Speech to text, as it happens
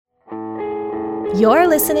You're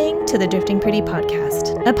listening to the Drifting Pretty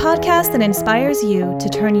podcast, a podcast that inspires you to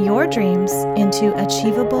turn your dreams into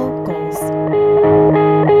achievable goals.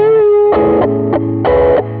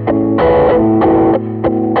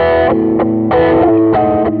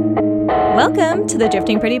 Welcome to the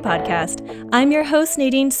Drifting Pretty podcast. I'm your host,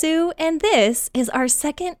 Nadine Sue, and this is our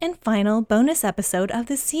second and final bonus episode of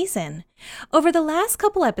the season. Over the last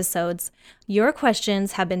couple episodes, your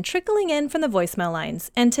questions have been trickling in from the voicemail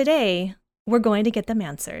lines, and today we're going to get them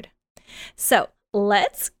answered. So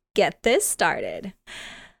let's get this started.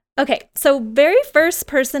 Okay, so very first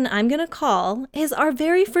person I'm going to call is our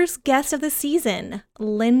very first guest of the season,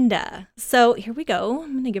 Linda. So here we go.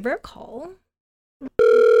 I'm going to give her a call.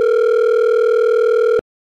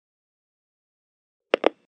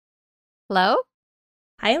 Hello?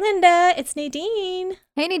 Hi, Linda. It's Nadine.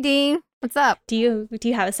 Hey, Nadine. What's up? Do you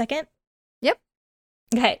have a second? Yep.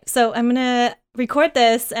 Okay, so I'm going to record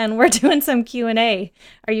this and we're doing some Q&A.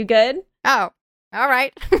 Are you good? Oh, all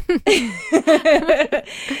right. Hate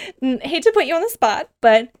to put you on the spot,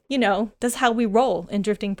 but you know, that's how we roll in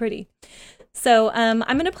Drifting Pretty. So I'm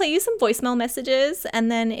going to play you some voicemail messages, and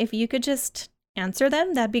then if you could just answer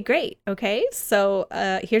them, that'd be great. Okay, so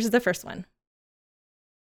here's the first one.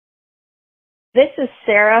 This is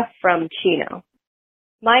Sarah from Chino.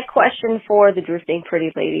 My question for the Drifting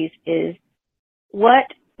Pretty ladies is, what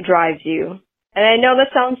drives you? And I know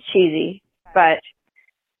that sounds cheesy, but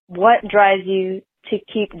what drives you to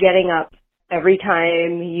keep getting up every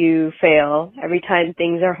time you fail, every time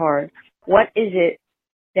things are hard? What is it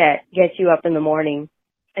that gets you up in the morning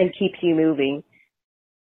and keeps you moving?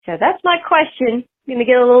 So that's my question. I'm going to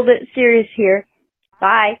get a little bit serious here.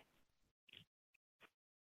 Bye.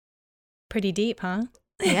 Pretty deep, huh?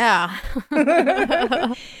 Yeah.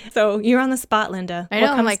 So you're on the spot, Linda. I know,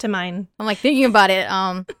 What comes to mind? I'm thinking about it.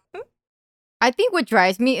 I think what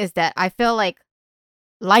drives me is that I feel like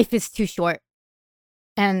life is too short.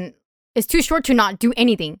 And it's too short to not do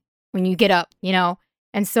anything when you get up, you know?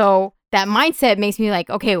 And so that mindset makes me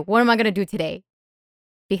like, okay, what am I going to do today?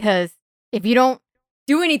 Because if you don't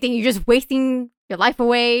do anything, you're just wasting your life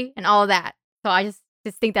away and all of that. So I just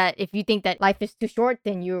think that if you think that life is too short,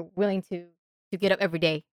 then you're willing to get up every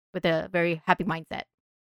day with a very happy mindset.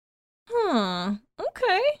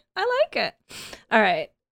 Okay. I like it. All right.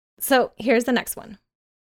 So here's the next one.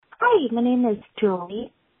 Hi, my name is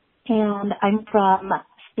Julie, and I'm from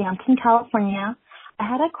Stanton, California. I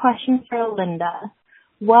had a question for Linda.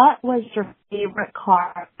 What was your favorite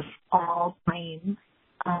car of all time?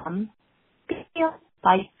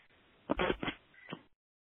 Bye.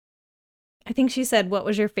 I think she said, what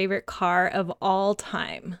was your favorite car of all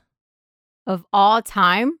time? Of all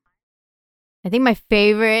time, I think my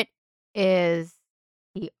favorite is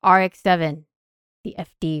the RX-7, the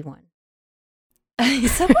FD one.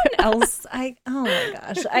 Someone else, oh my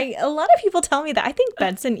gosh. A lot of people tell me that. I think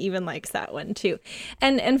Benson even likes that one too.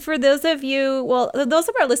 And for those of you, those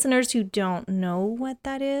of our listeners who don't know what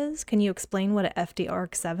that is, can you explain what an FD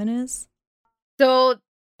RX-7 is? So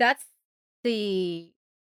that's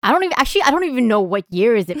I don't even know what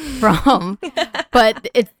year is it from, but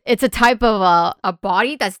it's a type of a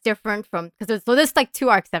body that's different from, because there's like two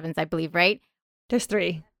RX-7s, I believe, right? There's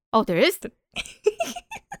three. Oh, there is?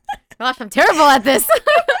 Gosh, I'm terrible at this.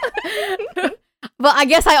 But I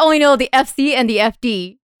guess I only know the FC and the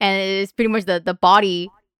FD, and it's pretty much the body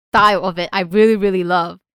style of it I really, really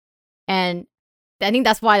love. And I think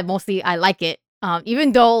that's why mostly I like it.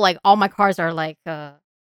 Even though like all my cars are like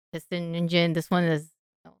piston engine, this one is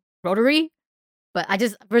rotary, but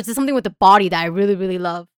there's just something with the body that I really, really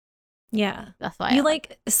love. Yeah. That's why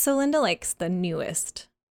so Linda likes the newest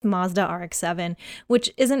Mazda RX-7,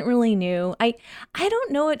 which isn't really new. I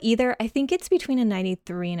don't know it either. I think it's between a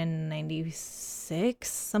 93 and a 96,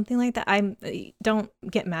 something like that. Don't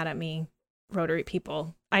get mad at me, rotary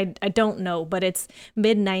people. I don't know, but it's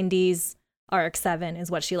mid-90s RX-7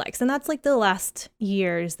 is what she likes. And that's like the last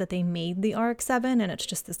years that they made the RX-7, and it's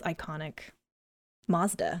just this iconic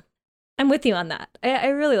Mazda. I'm with you on that. I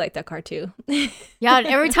really like that car too. Yeah, and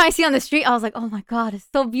every time I see it on the street, I was like, oh my God, it's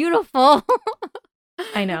so beautiful.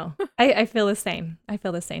 I know. I feel the same. I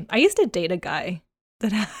used to date a guy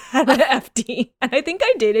that had an FD, and I think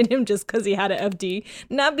I dated him just because he had an FD,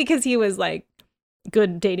 not because he was like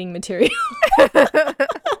good dating material. I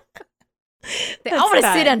want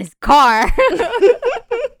to sit on his car.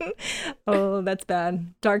 Oh, that's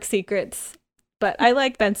bad. Dark secrets. But I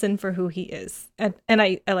like Benson for who he is. And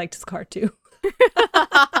I liked his car too.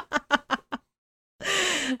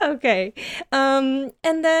 Okay. And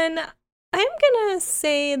then I'm going to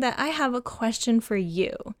say that I have a question for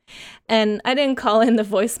you. And I didn't call in the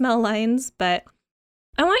voicemail lines, but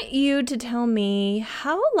I want you to tell me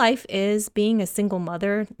how life is being a single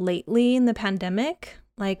mother lately in the pandemic.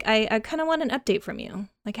 Like, I kind of want an update from you.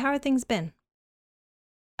 Like, how are things been?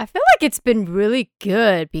 I feel like it's been really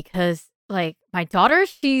good because, like, my daughter,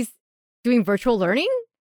 she's doing virtual learning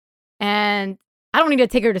and I don't need to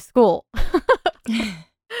take her to school.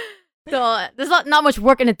 So there's not much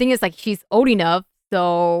work. And the thing is, like, she's old enough.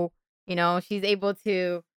 So, she's able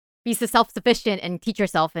to be self-sufficient and teach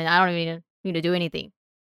herself. And I don't even need to do anything.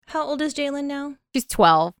 How old is Jalen now? She's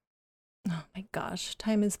 12. Oh my gosh,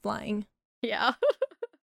 time is flying. Yeah.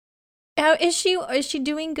 How is she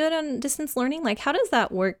doing good on distance learning? Like, how does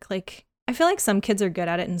that work? Like, I feel like some kids are good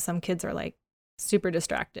at it and some kids are like super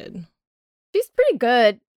distracted. She's pretty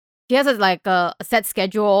good. She has a set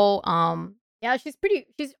schedule. Yeah, she's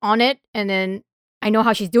on it. And then I know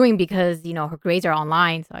how she's doing because, her grades are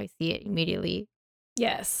online. So I see it immediately.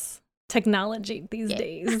 Yes. Technology these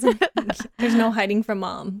days. There's no hiding from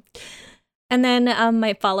mom. And then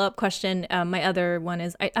my follow-up question, my other one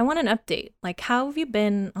is, I want an update. Like, how have you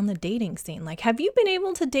been on the dating scene? Like, have you been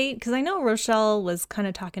able to date? Because I know Rochelle was kind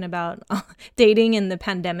of talking about dating in the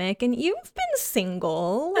pandemic, and you've been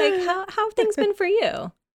single. Like, how have things been for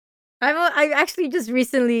you? I actually just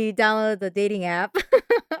recently downloaded the dating app.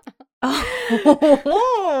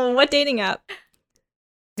 Oh, what dating app?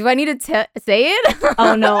 Do I need to say it?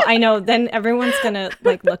 Oh no, I know. Then everyone's gonna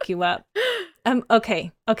like look you up.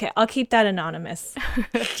 Okay, I'll keep that anonymous.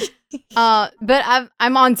 But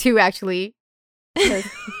I'm on 2 actually.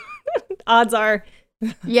 Odds are,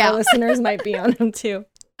 yeah, our listeners might be on them too.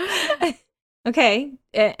 Okay,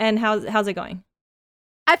 and how's it going?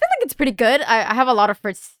 I feel like it's pretty good. I have a lot of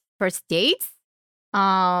first dates.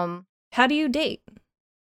 How do you date?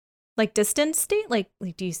 Like distance date? Like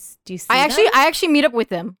do you see I them? actually meet up with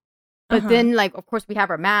them, but then like of course we have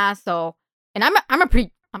our mask. So and I'm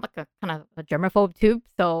like a kind of a germaphobe too.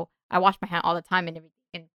 So I wash my hand all the time and everything.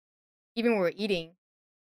 And even when we're eating,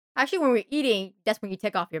 actually when we're eating, that's when you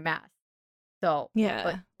take off your mask. So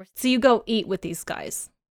yeah. So you go eat with these guys.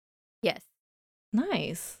 Yes.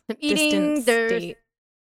 Nice. I'm eating. Distance date.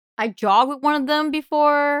 I jog with one of them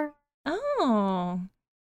before. Oh.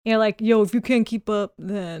 You're like, yo, if you can't keep up,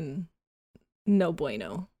 then no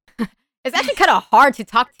bueno. It's actually kind of hard to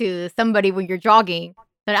talk to somebody when you're jogging.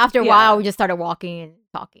 But after a while, we just started walking and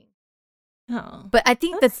talking. Oh. But I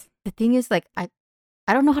think the thing is, like, I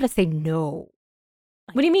don't know how to say no.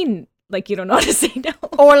 What do you mean? Like, you don't know how to say no?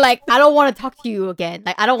 Or, like, I don't want to talk to you again.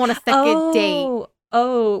 Like, I don't want a second date.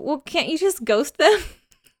 Oh, well, can't you just ghost them?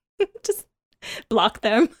 Just block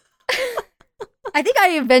them. I think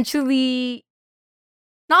I eventually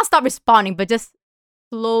not stop responding, but just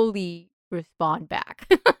slowly respond back.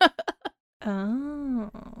 Oh,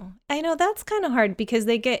 I know that's kind of hard because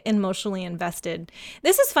they get emotionally invested.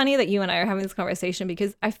 This is funny that you and I are having this conversation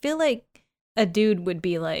because I feel like a dude would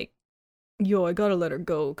be like, yo, I gotta let her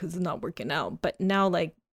go because it's not working out. But now,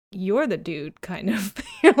 like, you're the dude, kind of.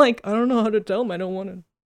 You're like, I don't know how to tell him. I don't want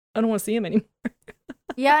to see him anymore.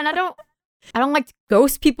 Yeah, and I don't like to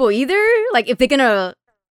ghost people either. Like, if they're gonna,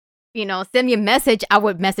 send me a message, I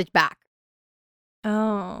would message back.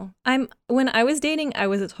 Oh, when I was dating, I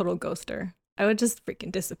was a total ghoster. I would just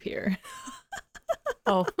freaking disappear.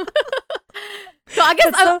 Oh. So I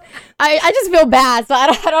guess I just feel bad. So I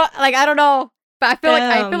don't know. But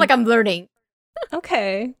I feel like I'm learning.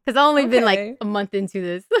 Okay. Because I've only been like a month into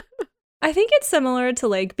this. I think it's similar to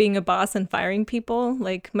like being a boss and firing people.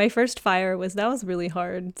 Like my first fire was really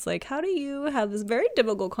hard. It's like, how do you have this very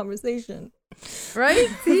difficult conversation? Right?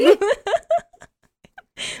 See?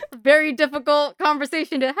 Very difficult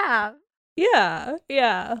conversation to have. Yeah.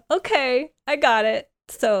 Okay, I got it.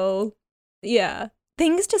 So, yeah,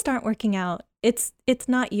 things just aren't working out. It's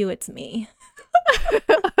not you, it's me.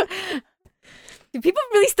 Do people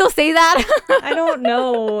really still say that? I don't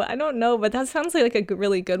know, but that sounds like a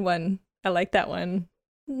really good one. I like that one.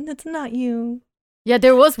 It's not you. Yeah,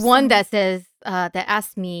 there was one that says that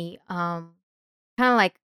asked me kind of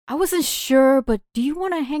like, I wasn't sure, but do you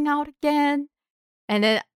want to hang out again? And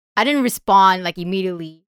then I didn't respond like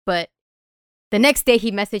immediately, but the next day he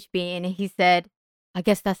messaged me and he said, I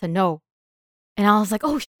guess that's a no. And I was like,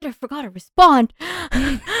 oh shit, I forgot to respond.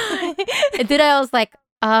 And then I was like,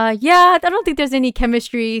 yeah, I don't think there's any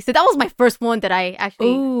chemistry. So that was my first one that I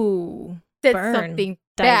actually said something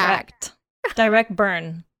back. Direct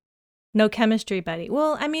burn. No chemistry, buddy.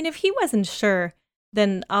 Well, I mean, if he wasn't sure,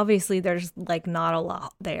 then obviously there's like not a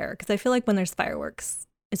lot there. Because I feel like when there's fireworks,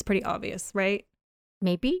 it's pretty obvious, right?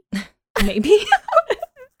 Maybe.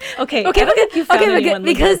 Okay, because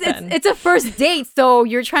it's a first date, so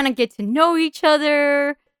you're trying to get to know each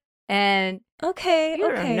other, and okay, you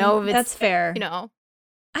don't know if it's, that's fair.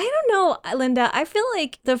 know, Linda. I feel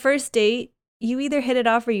like the first date, you either hit it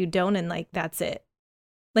off or you don't, and like that's it.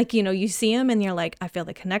 Like, you know, you see him and you're like, I feel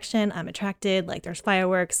the connection. I'm attracted. Like, there's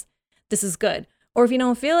fireworks. This is good. Or if you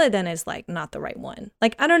don't feel it, then it's like not the right one.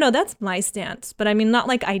 Like, I don't know. That's my stance. But I mean, not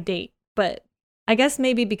like I date, but I guess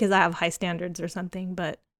maybe because I have high standards or something,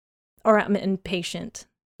 or I'm impatient.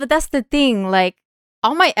 But that's the thing. Like,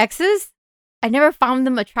 all my exes, I never found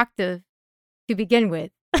them attractive to begin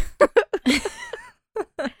with.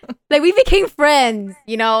 Like, we became friends,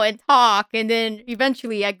 you know, and talk. And then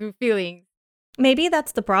eventually I grew feelings. Maybe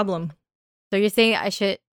that's the problem. So you're saying I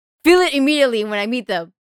should feel it immediately when I meet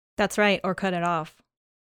them? That's right. Or cut it off.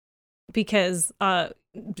 Because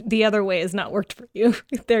the other way has not worked for you.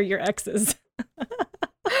 They're your exes.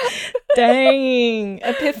 Dang.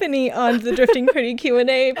 Epiphany on the Drifting Pretty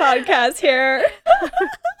Q&A podcast here.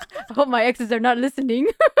 I hope my exes are not listening.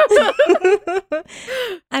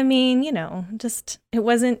 I mean, you know, just it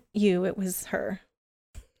wasn't you, it was her.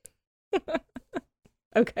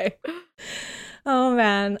 Okay. Oh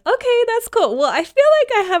man. Okay, that's cool. Well, I feel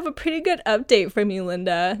like I have a pretty good update from you,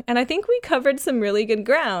 Linda. And I think we covered some really good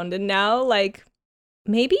ground. And now, like,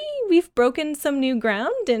 maybe we've broken some new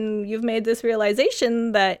ground and you've made this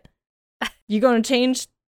realization that you're going to change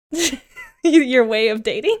your way of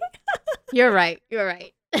dating. You're right. You're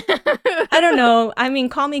right. I don't know. I mean,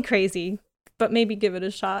 call me crazy, but maybe give it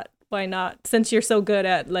a shot. Why not? Since you're so good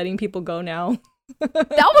at letting people go now.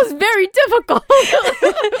 That was very difficult.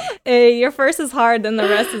 Hey, your first is hard, then the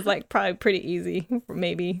rest is like probably pretty easy.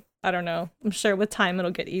 Maybe. I don't know. I'm sure with time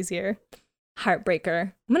it'll get easier.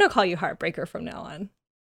 Heartbreaker. I'm going to call you Heartbreaker from now on.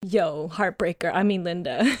 Yo, Heartbreaker. I mean,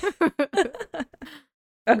 Linda.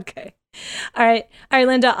 Okay. All right,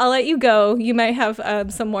 Linda, I'll let you go. You might have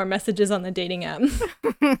some more messages on the dating app.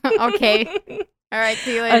 Okay. All right,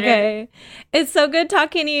 see you later. Okay. It's so good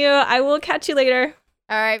talking to you. I will catch you later.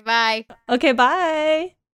 All right, bye. Okay,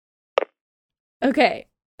 bye. Okay,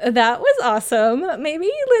 that was awesome.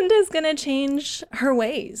 Maybe Linda's going to change her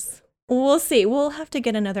ways. We'll see. We'll have to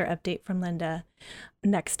get another update from Linda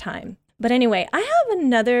next time. But anyway, I have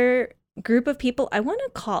another group of people I want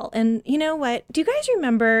to call. And you know what? Do you guys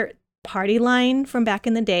remember Party Line from back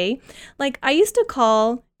in the day? Like, I used to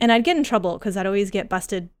call and I'd get in trouble because I'd always get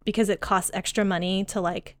busted because it costs extra money to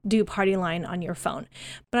like do Party Line on your phone.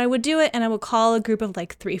 But I would do it and I would call a group of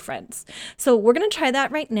like 3 friends. So we're going to try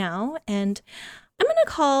that right now. And I'm going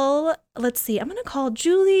to call, let's see, I'm going to call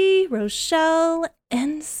Julie, Rochelle,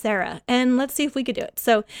 and Sarah. And let's see if we could do it.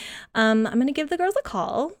 So I'm going to give the girls a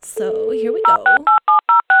call. So here we go.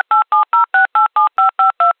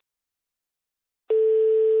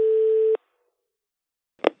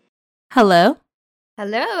 Hello.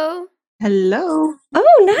 Hello. Hello.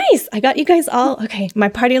 Oh, nice. I got you guys all. Okay, my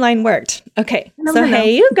Party Line worked. Okay. So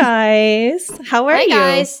hey, you guys. How are Hi, you?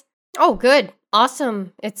 guys. Oh, good.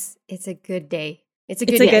 Awesome. It's a good day. It's a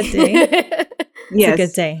good day. It's a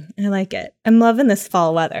good day. I like it. I'm loving this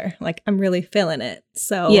fall weather. Like, I'm really feeling it.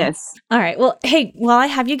 So Yes. All right. Well, hey, while I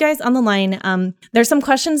have you guys on the line, there's some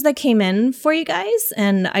questions that came in for you guys,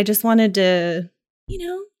 and I just wanted to,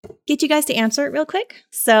 get you guys to answer it real quick.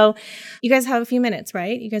 So you guys have a few minutes,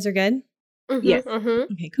 right? You guys are good? Mhm, Yes. mhm.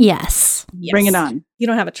 Okay, cool. Yes. Bring it on. You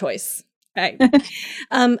don't have a choice. All right.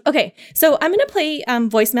 Okay. So I'm going to play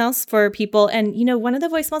voicemails for people. And, one of the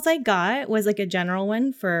voicemails I got was like a general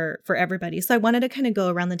one for everybody. So I wanted to kind of go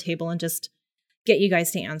around the table and just get you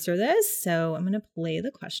guys to answer this. So I'm going to play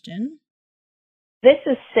the question. This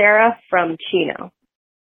is Sarah from Chino.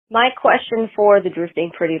 My question for the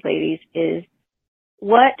Drifting Pretty Ladies is,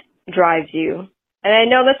 what drives you? And I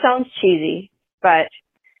know that sounds cheesy, but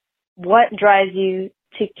what drives you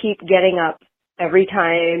to keep getting up every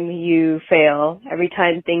time you fail, every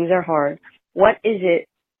time things are hard? What is it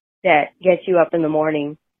that gets you up in the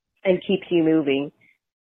morning and keeps you moving?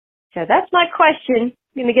 So that's my question.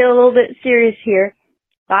 I'm going to get a little bit serious here.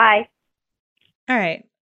 Bye. All right.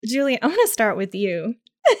 Julie, I want to start with you.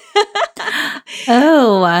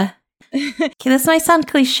 Okay, this might sound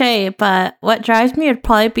cliche, but what drives me would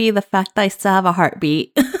probably be the fact that I still have a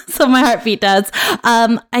heartbeat. So my heartbeat does.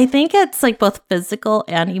 I think it's like both physical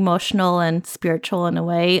and emotional and spiritual in a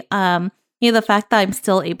way. The fact that I'm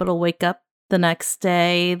still able to wake up the next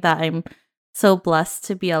day, that I'm so blessed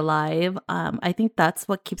to be alive. I think that's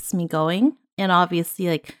what keeps me going. And obviously,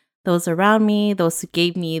 like those around me, those who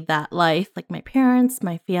gave me that life, like my parents,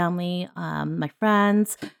 my family, my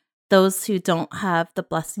friends, those who don't have the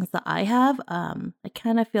blessings that I have, I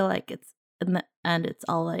kind of feel like it's in the end, it's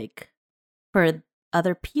all like for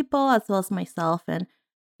other people as well as myself. And,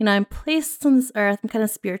 I'm placed on this earth. I'm kind of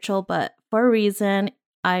spiritual, but for a reason,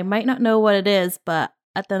 I might not know what it is, but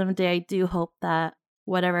at the end of the day, I do hope that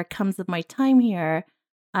whatever comes of my time here,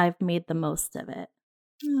 I've made the most of it.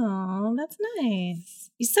 Oh, that's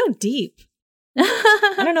nice. You're so deep.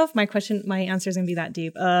 I don't know if my answer is going to be that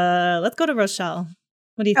deep. Let's go to Rochelle.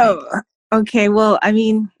 What do you think? Oh, okay. Well, I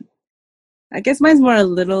mean, I guess mine's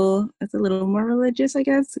it's a little more religious, I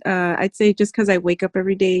guess. I'd say just because I wake up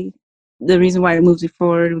every day, the reason why it moves me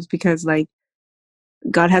forward was because, like,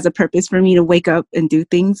 God has a purpose for me to wake up and do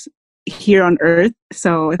things here on earth.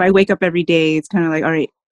 So if I wake up every day, it's kind of like, all right,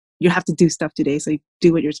 you have to do stuff today. So you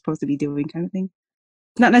do what you're supposed to be doing, kind of thing.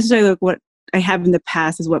 It's not necessarily like what I have in the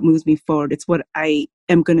past is what moves me forward. It's what I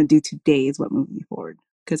am going to do today is what moves me forward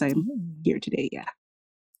because I'm here today. Yeah.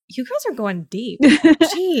 You guys are going deep.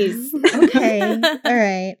 Jeez. Okay. All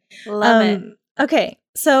right. Love it. Okay.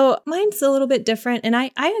 So mine's a little bit different. And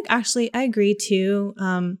I agree too.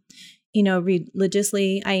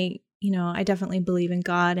 Religiously, I definitely believe in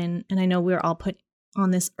God and I know we're all put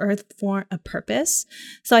on this earth for a purpose.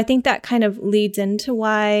 So I think that kind of leads into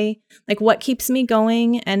why, like, what keeps me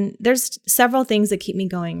going. And there's several things that keep me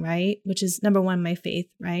going, right? Which is number one, my faith,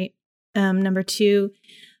 right? Number two,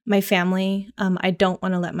 my family. I don't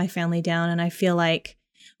want to let my family down. And I feel like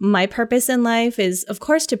my purpose in life is, of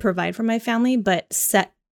course, to provide for my family, but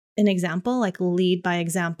set an example, like lead by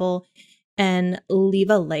example and leave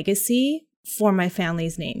a legacy for my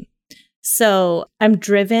family's name. So I'm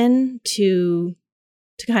driven to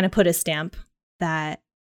kind of put a stamp that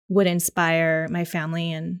would inspire my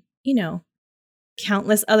family and,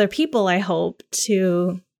 countless other people, I hope,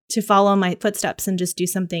 to follow my footsteps and just do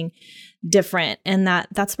something different. And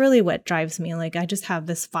that's really what drives me. Like, I just have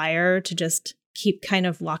this fire to just keep kind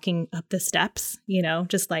of walking up the steps,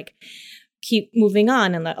 just like keep moving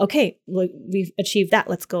on and like, okay, we've achieved that.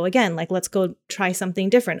 Let's go again. Like, let's go try something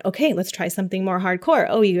different. Okay, let's try something more hardcore.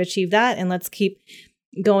 Oh, you achieved that. And let's keep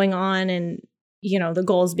going on. And, the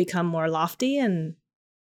goals become more lofty and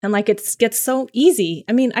like it gets so easy.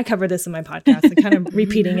 I mean, I cover this in my podcast. I'm kind of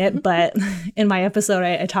repeating it, but in my episode,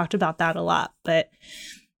 I talked about that a lot. But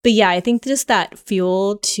yeah, I think just that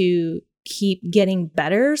fuel to keep getting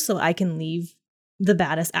better so I can leave the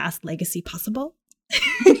baddest ass legacy possible.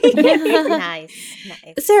 Nice.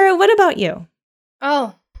 Sarah, what about you?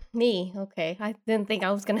 Oh, me. Okay. I didn't think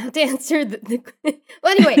I was going to have to answer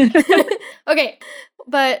well, anyway. Okay.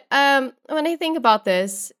 But when I think about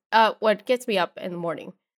this, what gets me up in the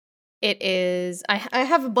morning, it is, I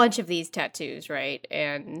have a bunch of these tattoos, right?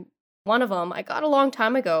 And one of them I got a long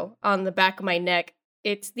time ago on the back of my neck.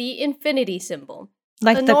 It's the infinity symbol.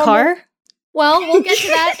 Like the car? Well, we'll get to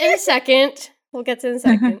that in a second.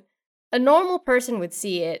 A normal person would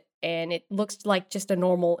see it, and it looks like just a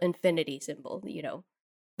normal infinity symbol,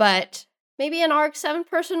 But maybe an RX-7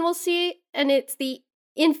 person will see it, and it's the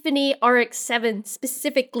Infinity RX-7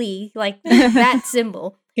 specifically, like that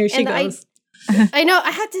symbol. Here she goes. I know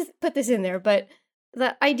I had to put this in there, but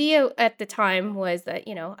the idea at the time was that,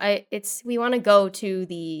 we want to go to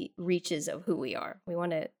the reaches of who we are. We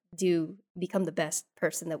want to become the best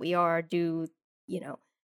person that we are, do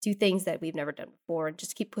things that we've never done before and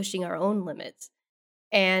just keep pushing our own limits.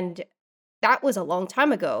 And that was a long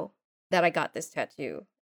time ago that I got this tattoo.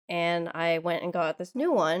 And I went and got this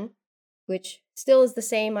new one, which still is the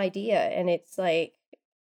same idea. And it's like,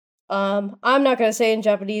 I'm not going to say in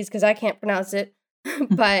Japanese because I can't pronounce it,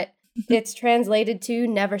 but it's translated to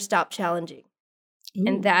never stop challenging. Ooh.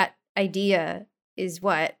 And that idea is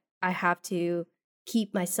what I have to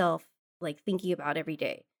keep myself like thinking about every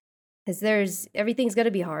day. Because everything's going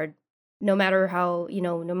to be hard, no matter how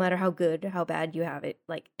good, how bad you have it,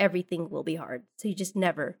 like everything will be hard. So you just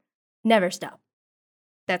never stop.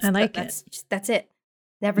 That's it.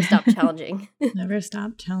 Never stop challenging. Never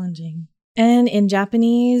stop challenging. And in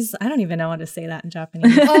Japanese, I don't even know how to say that in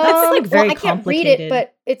Japanese. That's like very complicated. I can't read it,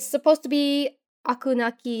 but it's supposed to be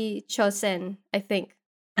Akunaki Chosen, I think.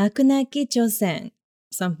 Akunaki Chosen.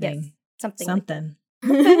 Something. Yes, something.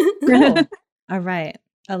 Like cool. All right.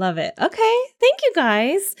 I love it. Okay. Thank you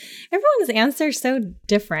guys. Everyone's answers so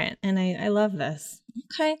different and I love this.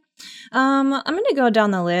 Okay. I'm going to go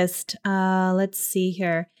down the list. Let's see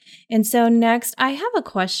here. And so next I have a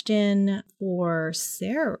question for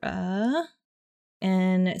Sarah.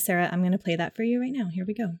 And Sarah, I'm going to play that for you right now. Here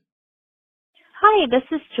we go. Hi, this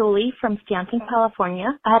is Julie from Stanton, California.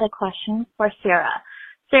 I had a question for Sarah.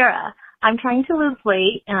 Sarah, I'm trying to lose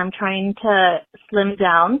weight and I'm trying to slim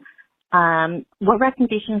down. What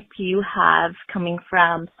recommendations do you have coming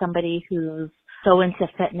from somebody who's so into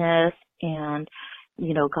fitness and,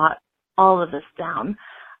 got all of this down?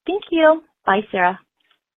 Thank you. Bye, Sarah.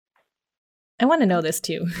 I want to know this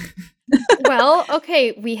too. Well,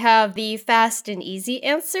 okay, we have the fast and easy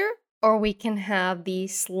answer, or we can have the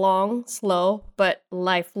long, slow, but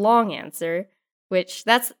lifelong answer, which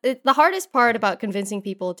the hardest part about convincing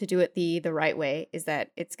people to do it the right way is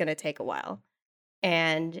that it's going to take a while.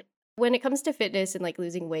 And when it comes to fitness and like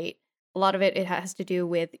losing weight, a lot of it has to do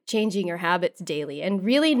with changing your habits daily and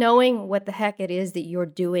really knowing what the heck it is that you're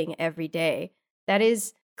doing every day that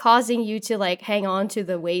is causing you to like hang on to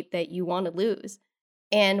the weight that you want to lose.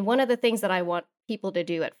 And one of the things that I want people to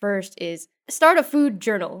do at first is start a food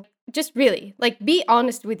journal. Just really, like, be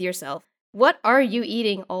honest with yourself. What are you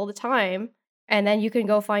eating all the time? And then you can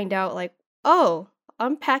go find out, like, oh,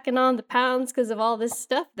 I'm packing on the pounds because of all this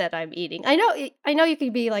stuff that I'm eating. I know you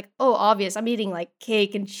could be like, oh, obvious, I'm eating like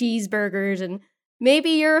cake and cheeseburgers, and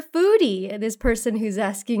maybe you're a foodie, this person who's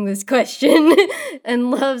asking this question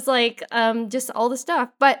and loves like just all the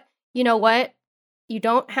stuff. But you know what? You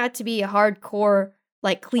don't have to be a hardcore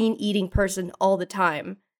like clean eating person all the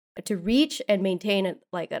time to reach and maintain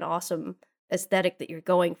like an awesome aesthetic that you're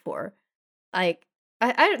going for. Like,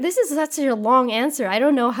 I this is such a long answer. I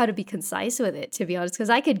don't know how to be concise with it, to be honest, because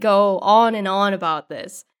I could go on and on about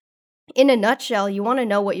this. In a nutshell, you want to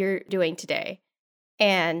know what you're doing today.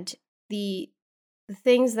 And the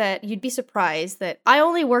things that you'd be surprised that I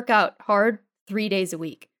only work out hard 3 days a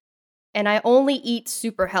week. And I only eat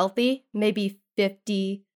super healthy maybe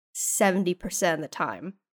 50-70% of the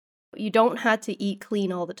time. You don't have to eat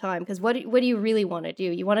clean all the time, because what do you really want to do?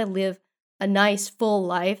 You want to live a nice, full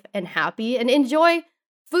life and happy and enjoy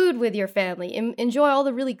food with your family and enjoy all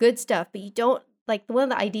the really good stuff. But you don't, like, one of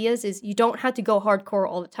the ideas is you don't have to go hardcore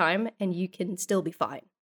all the time and you can still be fine.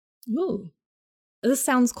 Ooh, this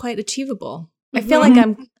sounds quite achievable. I feel like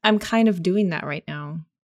I'm kind of doing that right now.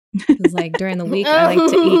 Because like during the week, I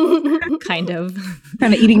like to eat kind of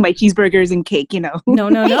eating my cheeseburgers and cake, you know.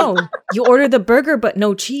 No. You order the burger, but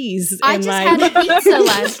no cheese. I just had a pizza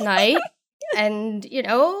last night, and you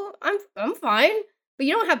know, I'm fine. But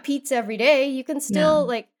you don't have pizza every day. You can still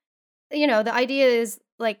like, you know, the idea is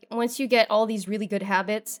like once you get all these really good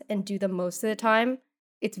habits and do them most of the time,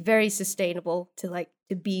 it's very sustainable to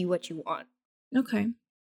be what you want. Okay,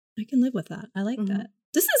 I can live with that. I like that.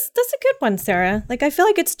 That's a good one, Sarah. Like, I feel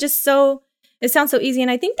like it's just it sounds so easy.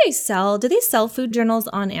 And I think do they sell food journals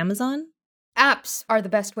on Amazon? Apps are the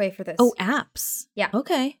best way for this. Oh, apps. Yeah.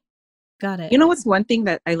 Okay. Got it. You know what's one thing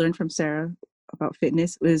that I learned from Sarah about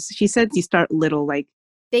fitness was she said you start little, like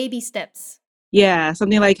baby steps. Yeah.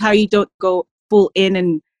 Something like how you don't go full in,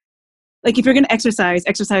 and like if you're going to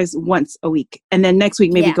exercise once a week, and then next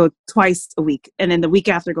week maybe go twice a week, and then the week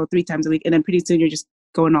after go 3 times a week. And then pretty soon you're just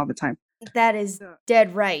going all the time. That is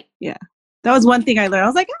dead right. Yeah. That was one thing I learned. I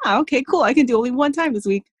was like, okay, cool. I can do only one time this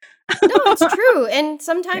week. No, it's true. And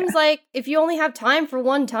sometimes, like, if you only have time for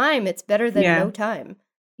one time, it's better than no time.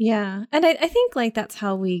 Yeah. And I think, like, that's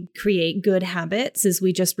how we create good habits is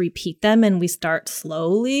we just repeat them and we start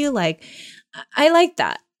slowly. Like, I like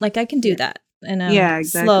that. Like, I can do that. And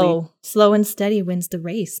exactly. Slow and steady wins the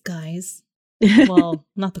race, guys. Well,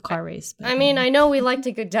 not the car race. But, I mean, I know we like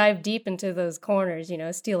to go dive deep into those corners, you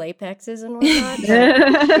know, steel apexes and whatnot.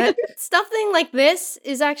 But something like this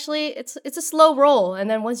is actually it's a slow roll,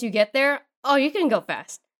 and then once you get there, you can go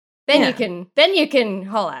fast. Then you can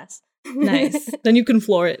haul ass. Nice. Then you can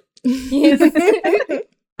floor it.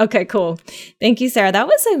 Okay, cool. Thank you, Sarah. That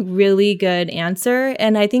was a really good answer,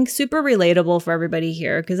 and I think super relatable for everybody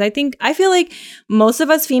here, because I feel like most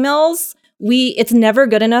of us females, it's never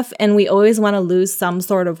good enough, and we always want to lose some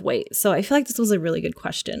sort of weight. So I feel like this was a really good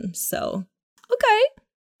question. So, okay.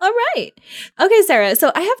 All right. Okay, Sarah.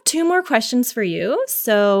 So I have 2 more questions for you.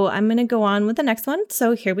 So I'm going to go on with the next one.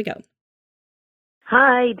 So here we go.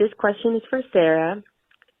 Hi, this question is for Sarah.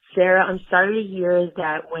 Sarah, I'm sorry to hear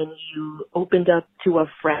that when you opened up to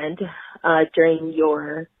a friend during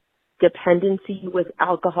your dependency with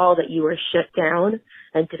alcohol that you were shut down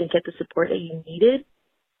and didn't get the support that you needed.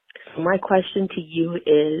 So my question to you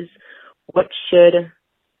is, what should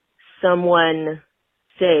someone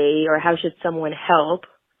say, or how should someone help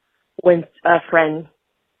when a friend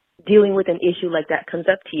dealing with an issue like that comes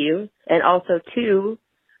up to you? And also, too,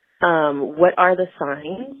 what are the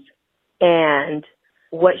signs, and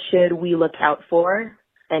what should we look out for,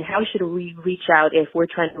 and how should we reach out if we're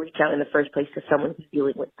trying to reach out in the first place to someone who's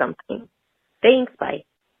dealing with something? Thanks. Bye.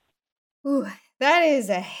 Ooh. That is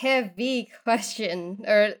a heavy question,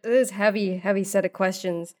 or it is heavy set of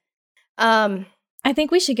questions. I think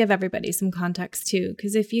we should give everybody some context too,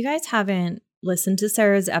 because if you guys haven't listened to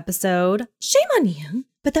Sarah's episode, shame on you,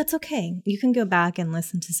 but that's okay. You can go back and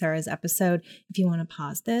listen to Sarah's episode if you want to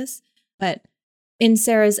pause this. But in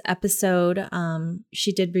Sarah's episode,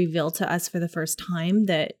 she did reveal to us for the first time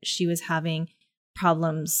that she was having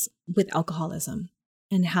problems with alcoholism.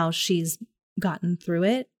 and how she's gotten through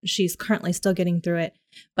it. She's currently still getting through it,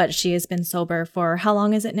 but she has been sober for how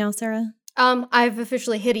long is it now, Sarah? I've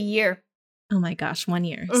officially hit a year. Oh my gosh, 1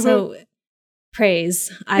 year. Mhm. So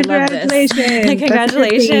praise. I love this. Congratulations.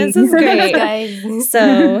 Congratulations. This is great. Guys.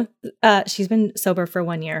 So she's been sober for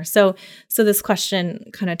 1 year. So this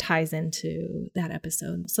question kind of ties into that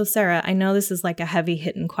episode. So Sarah, I know this is like a heavy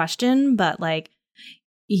hitting question, but like,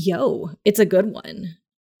 yo, it's a good one.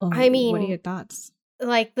 I mean, what are your thoughts?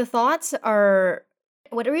 Like, the thoughts are,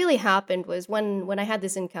 what really happened was when I had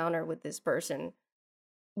this encounter with this person,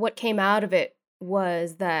 what came out of it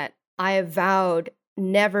was that I have vowed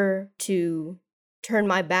never to turn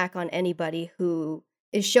my back on anybody who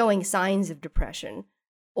is showing signs of depression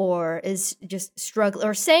or is just struggling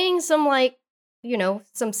or saying some, like, you know,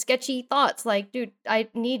 some sketchy thoughts like, dude, I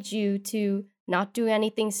need you to not do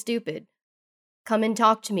anything stupid. Come and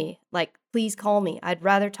talk to me. Like, please call me. I'd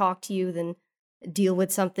rather talk to you than deal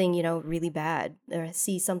with something, you know, really bad or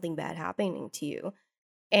see something bad happening to you.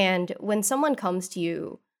 And when someone comes to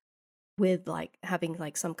you with like having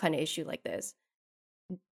like some kind of issue like this,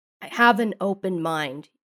 have an open mind,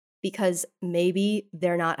 because maybe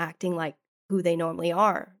they're not acting like who they normally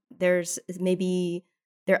are. There's maybe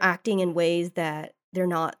they're acting in ways that they're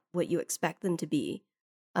not what you expect them to be.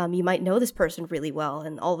 You might know this person really well,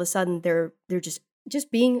 and all of a sudden they're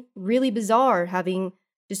just being really bizarre, having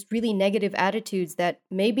just really negative attitudes that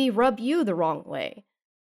maybe rub you the wrong way.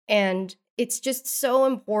 And it's just so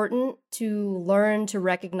important to learn to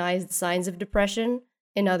recognize the signs of depression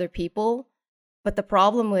in other people. But the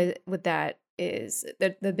problem with that is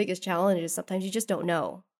that the biggest challenge is sometimes you just don't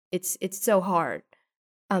know. It's so hard.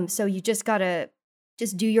 So you just gotta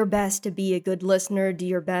just do your best to be a good listener, do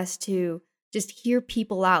your best to just hear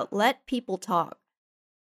people out, let people talk.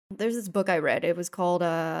 There's this book I read. It was called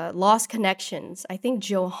Lost Connections. I think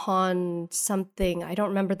Johan something. I don't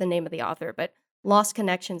remember the name of the author, but Lost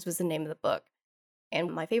Connections was the name of the book.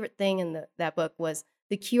 And my favorite thing in that book was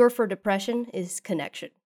the cure for depression is connection.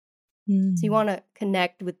 So you want to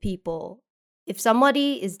connect with people. If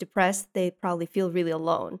somebody is depressed, they probably feel really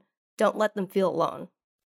alone. Don't let them feel alone.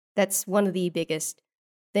 That's one of the biggest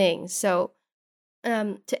things. So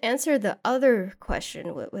to answer the other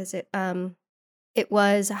question, what was it? It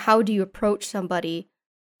was, how do you approach somebody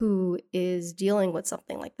who is dealing with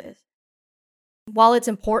something like this? While it's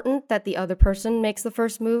important that the other person makes the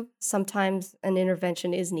first move, sometimes an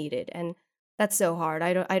intervention is needed, and that's so hard.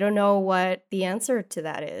 I don't know what the answer to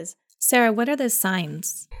that is. Sarah, what are the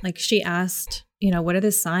signs? Like she asked, what are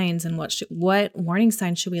the signs and what warning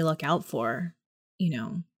signs should we look out for,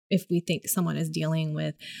 if we think someone is dealing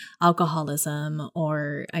with alcoholism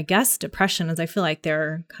or I guess depression, as I feel like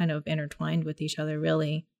they're kind of intertwined with each other,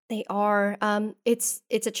 really. They are. It's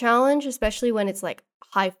a challenge, especially when it's like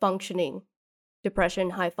high functioning depression,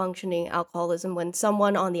 high functioning alcoholism, when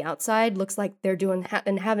someone on the outside looks like they're doing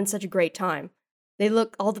and having such a great time.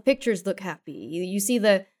 All the pictures look happy. You see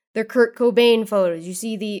the Kurt Cobain photos. You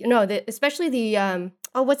see especially the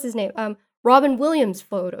what's his name? Robin Williams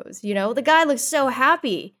photos. The guy looks so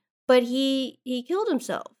happy, but he killed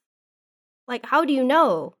himself. Like, how do you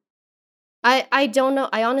know? I don't know.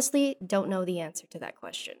 I honestly don't know the answer to that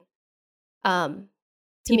question.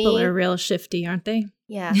 People are real shifty, aren't they?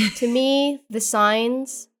 Yeah. To me, the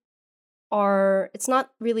signs it's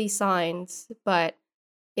not really signs, but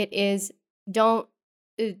it is, don't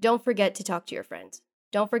forget to talk to your friends.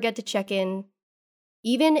 Don't forget to check in.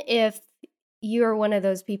 Even if you're one of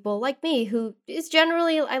those people like me who is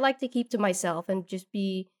generally, I like to keep to myself and just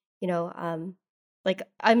be, like,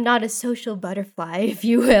 I'm not a social butterfly, if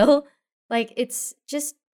you will. Like, it's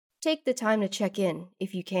just take the time to check in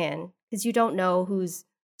if you can, because you don't know who's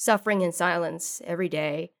suffering in silence every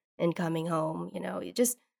day and coming home.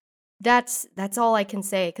 That's all I can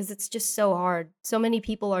say, because it's just so hard. So many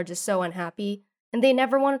people are just so unhappy and they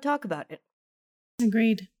never want to talk about it.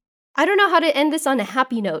 Agreed. I don't know how to end this on a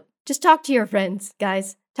happy note. Just talk to your friends,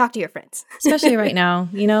 guys. Talk to your friends. Especially right now,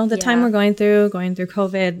 the time we're going through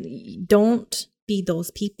COVID. Don't be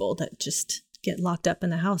those people that just get locked up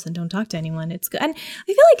in the house and don't talk to anyone. It's good. And I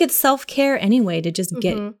feel like it's self-care anyway to just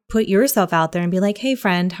put yourself out there and be like, hey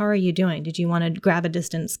friend, how are you doing? Did you want to grab a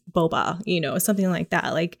distance boba? Something like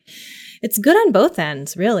that. Like, it's good on both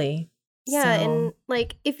ends, really. Yeah. So. And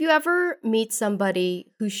like, if you ever meet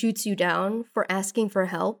somebody who shoots you down for asking for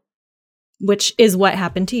help, which is what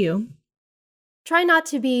happened to you, try not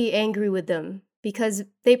to be angry with them, because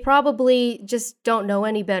they probably just don't know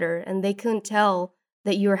any better and they couldn't tell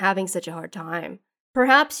that you're having such a hard time.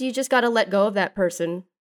 Perhaps you just got to let go of that person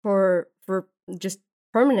for just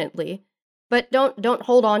permanently, but don't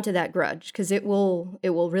hold on to that grudge, because it will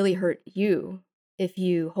really hurt you if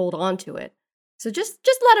you hold on to it. So just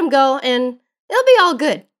let them go, and it'll be all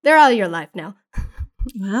good. They're out of your life now.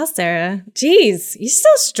 Wow, Sarah. Jeez, you're so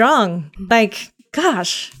strong. Like,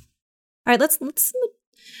 gosh. All right, let's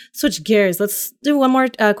switch gears. Let's do one more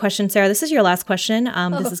question, Sarah. This is your last question.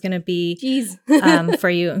 This is going to be for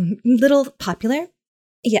you. Little popular.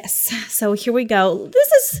 Yes. So here we go.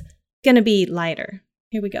 This is going to be lighter.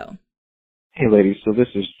 Here we go. Hey, ladies. So this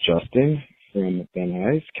is Justin from Van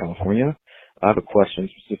Nuys, California. I have a question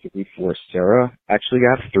specifically for Sarah. Actually,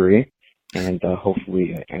 I have 3, and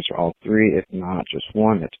hopefully I answer all 3. If not, just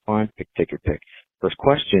one. That's fine. Take your pick. First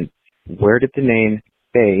question, where did the name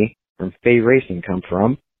Faye from Faye Racing come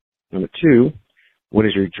from? Number 2, what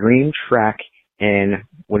is your dream track and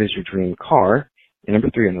what is your dream car? And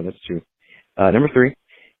number 3, I know that's 2. Number 3,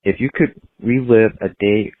 if you could relive a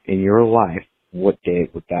day in your life, what day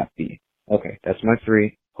would that be? Okay, that's my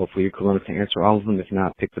 3. Hopefully you're cool enough to answer all of them. If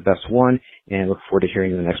not, pick the best one, and I look forward to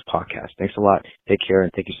hearing you in the next podcast. Thanks a lot. Take care,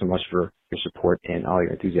 and thank you so much for your support and all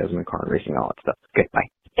your enthusiasm in car and racing and all that stuff. Okay, bye.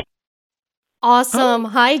 Awesome.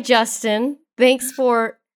 Hi, Justin. Thanks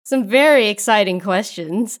for some very exciting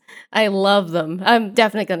questions. I love them. I'm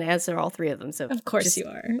definitely going to answer all 3 of them. So Of course you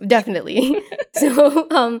are. Definitely.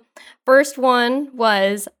 So, first one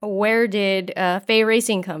was, where did Faye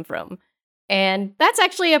Racing come from? And that's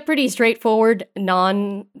actually a pretty straightforward,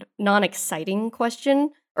 non-exciting question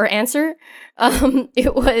or answer.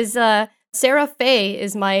 It was Sarah Faye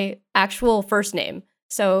is my actual first name.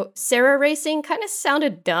 So Sarah Racing kind of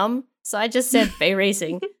sounded dumb, so I just said Faye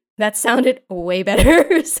Racing. That sounded way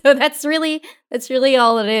better. So that's really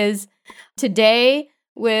all it is. Today,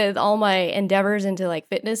 with all my endeavors into like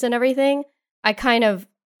fitness and everything, I kind of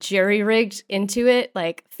jerry-rigged into it,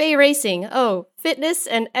 like Faye Racing, oh, fitness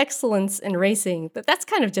and excellence in racing, but that's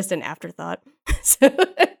kind of just an afterthought.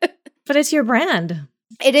 But it's your brand.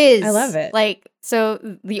 It is. I love it. Like,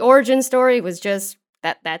 so the origin story was just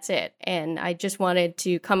that's it, and I just wanted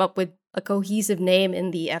to come up with a cohesive name in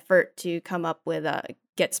the effort to come up with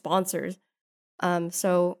get sponsors.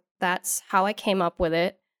 So that's how I came up with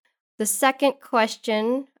it. The second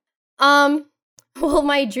question, well,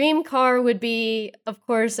 my dream car would be, of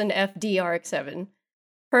course, an FD RX-7.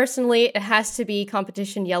 Personally, it has to be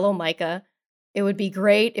competition yellow mica. It would be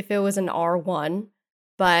great if it was an R1,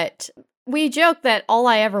 but we joke that all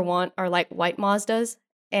I ever want are like white Mazdas,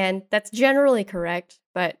 and that's generally correct,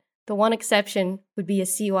 but the one exception would be a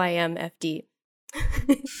CYM FD.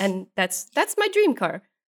 And that's my dream car.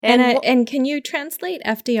 And can you translate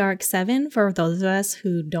FDRX7 for those of us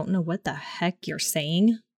who don't know what the heck you're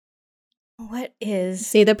saying? What is?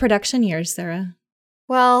 Say the production years, Sarah.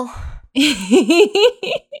 Well,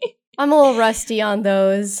 I'm a little rusty on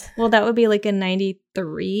those. Well, that would be like a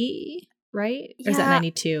 93, right? Or is that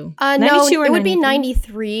 92? No, it would be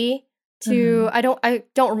 93 to I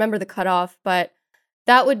don't remember the cutoff, but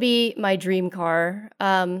that would be my dream car.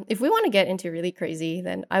 If we want to get into really crazy,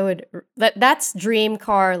 then I would that's dream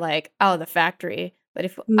car like out of the factory. But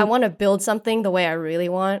if I want to build something the way I really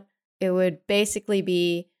want, it would basically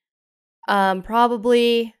be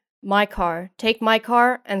probably my car. Take my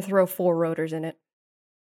car and throw 4 rotors in it.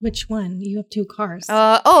 Which one? You have 2 cars.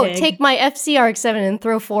 Pig. Take my FCRX-7 and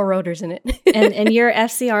throw 4 rotors in it. and your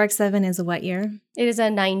FCRX-7 is a what year? It is a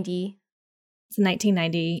 90. It's a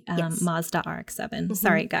 1990 Yes. Mazda RX-7. Mm-hmm.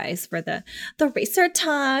 Sorry, guys, for the racer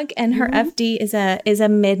talk. And her FD is a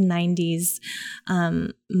mid 90s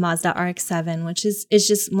Mazda RX-7, which is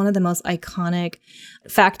just one of the most iconic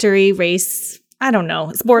factory race, I don't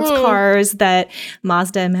know, sports cars that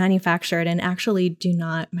Mazda manufactured and actually do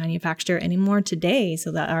not manufacture anymore today.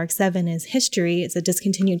 So the RX-7 is history. It's a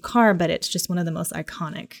discontinued car, but it's just one of the most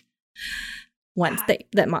iconic ones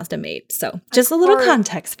that Mazda made. So just a little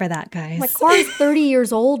context for that, guys. My car is 30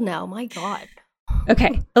 years old now. My God.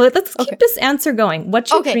 Okay, let's keep this answer going.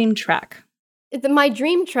 What's your dream track? My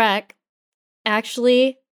dream track,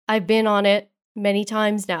 actually, I've been on it many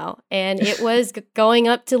times now, and it was going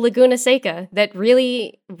up to Laguna Seca. That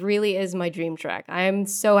really, really is my dream track. I'm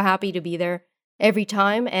so happy to be there every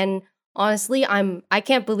time, and honestly, I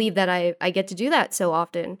can't believe that I get to do that so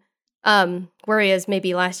often. Whereas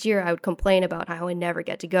maybe last year I would complain about how I never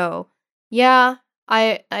get to go. Yeah,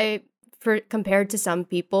 I compared to some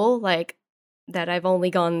people, like that I've only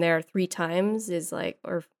gone there 3 times is like,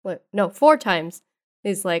 or what? No, 4 times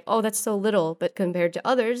is like, oh, that's so little. But compared to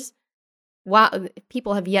others, wow,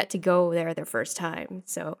 people have yet to go there their first time.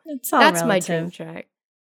 So that's relative. My dream track.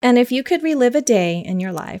 And if you could relive a day in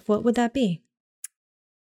your life, what would that be?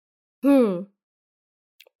 Probably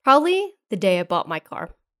the day I bought my car.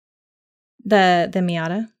 The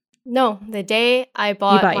Miata? No, the day I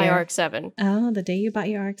bought my RX-7. Oh, the day you bought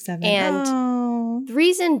your RX-7. And The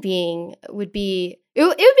reason being would be, it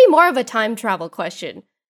would be more of a time travel question.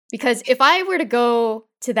 Because if I were to go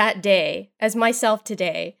to that day as myself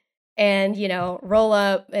today and, roll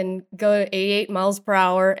up and go 88 miles per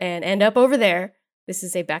hour and end up over there, this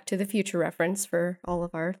is a Back to the Future reference for all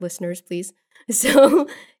of our listeners, please. So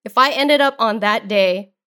if I ended up on that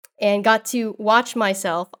day and got to watch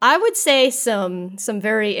myself, I would say some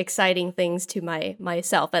very exciting things to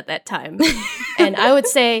myself at that time. And I would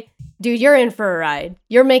say, dude, you're in for a ride.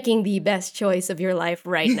 You're making the best choice of your life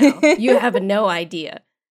right now. You have no idea.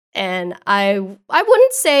 And I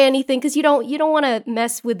wouldn't say anything because you don't want to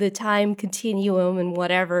mess with the time continuum and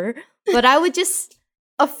whatever. But I would just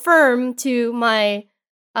affirm to my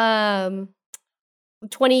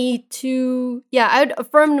 22. Yeah, I would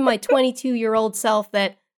affirm to my 22-year-old self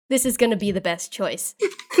that this is going to be the best choice.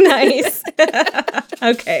 Nice.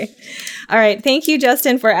 Okay. All right. Thank you,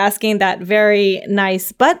 Justin, for asking that very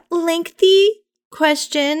nice but lengthy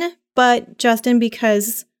question. But Justin,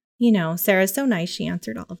 because Sarah's so nice, she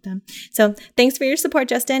answered all of them. So thanks for your support,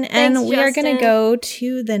 Justin. And Thanks, we are Justin. going to go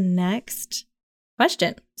to the next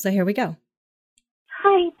question. So here we go.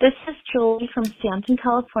 Hi, this is Julie from Stanton,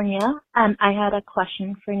 California, and I had a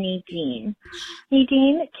question for Nadine.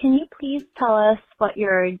 Nadine, can you please tell us what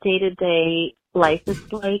your day-to-day life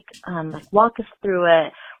is like? Walk us through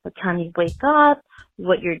it, what time you wake up,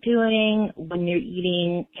 what you're doing, when you're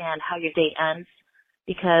eating, and how your day ends.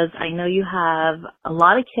 Because I know you have a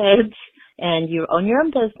lot of kids and you own your own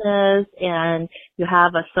business and you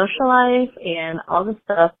have a social life and all this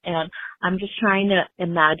stuff. And I'm just trying to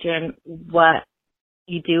imagine what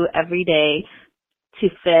you do every day to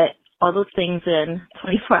fit all those things in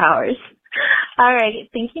 24 hours. All right.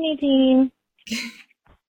 Thank you, Nadine.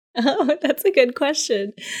 Oh, that's a good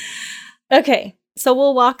question. Okay. So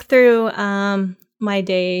we'll walk through my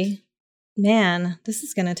day. Man, this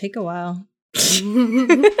is going to take a while.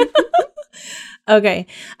 Okay.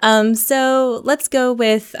 So let's go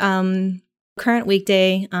with current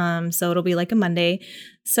weekday. So it'll be like a Monday.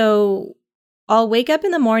 So I'll wake up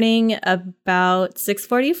in the morning about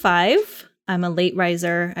 6:45. I'm a late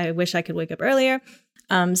riser. I wish I could wake up earlier.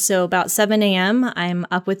 So about 7 a.m., I'm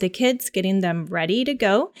up with the kids, getting them ready to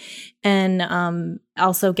go, and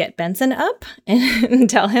also get Benson up and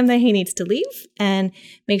tell him that he needs to leave, and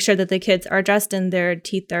make sure that the kids are dressed and their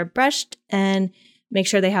teeth are brushed, and make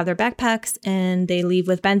sure they have their backpacks, and they leave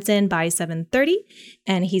with Benson by 7:30,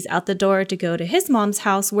 and he's out the door to go to his mom's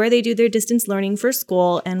house where they do their distance learning for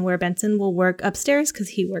school and where Benson will work upstairs because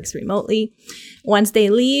he works remotely. Once they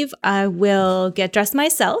leave, I will get dressed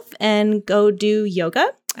myself and go do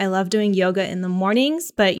yoga. I love doing yoga in the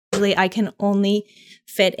mornings, but usually I can only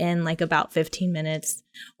fit in like about 15 minutes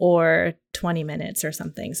or 20 minutes or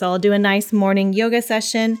something. So I'll do a nice morning yoga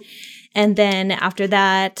session. And then after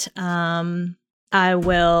that, I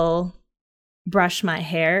will brush my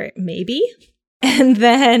hair, maybe, and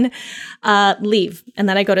then leave. And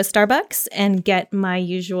then I go to Starbucks and get my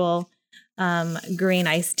usual green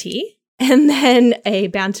iced tea. And then a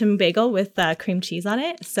Bantam bagel with cream cheese on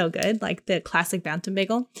it. So good, like the classic Bantam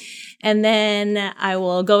bagel. And then I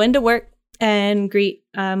will go into work and greet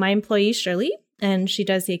my employee, Shirley. And she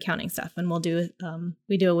does the accounting stuff. And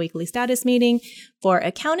we do a weekly status meeting for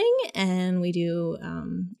accounting, and we do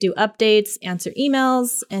updates, answer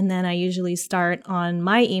emails, and then I usually start on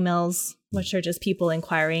my emails, which are just people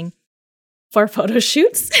inquiring for photo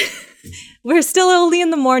shoots. We're still early in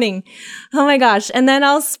the morning. Oh my gosh. And then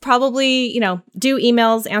I'll probably, do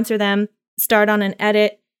emails, answer them, start on an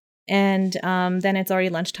edit, and then it's already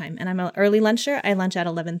lunchtime. And I'm an early luncher. I lunch at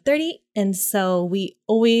 11:30. And so we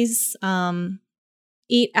always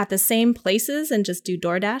eat at the same places and just do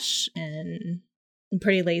DoorDash, and I'm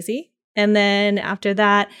pretty lazy. And then after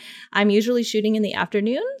that, I'm usually shooting in the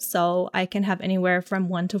afternoon. So I can have anywhere from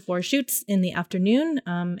 1 to 4 shoots in the afternoon,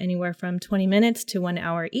 anywhere from 20 minutes to 1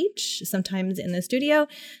 hour each, sometimes in the studio,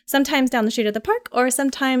 sometimes down the street at the park, or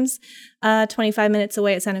sometimes 25 minutes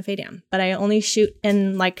away at Santa Fe Dam. But I only shoot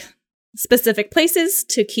in like specific places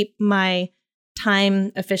to keep my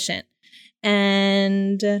time efficient.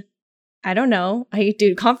 And I don't know, I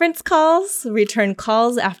do conference calls, return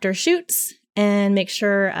calls after shoots, and make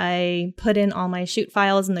sure I put in all my shoot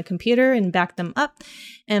files in the computer and back them up.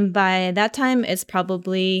 And by that time, it's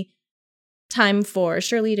probably time for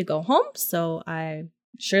Shirley to go home. So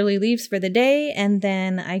Shirley leaves for the day, and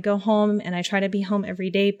then I go home, and I try to be home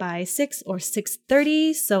every day by 6 or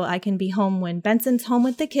 6:30 so I can be home when Benson's home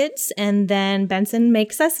with the kids. And then Benson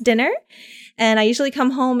makes us dinner, and I usually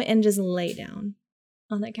come home and just lay down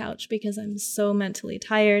on the couch because I'm so mentally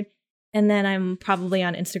tired. And then I'm probably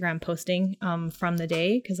on Instagram posting from the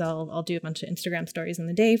day because I'll do a bunch of Instagram stories in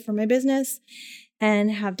the day for my business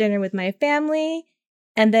and have dinner with my family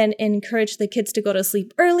and then encourage the kids to go to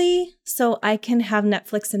sleep early so I can have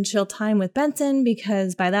Netflix and chill time with Benson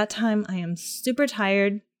because by that time I am super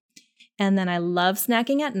tired. And then I love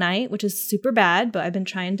snacking at night, which is super bad, but I've been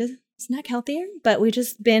trying to snack healthier. But we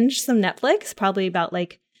just binged some Netflix, probably about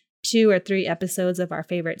like 2 or 3 episodes of our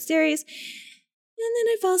favorite series. And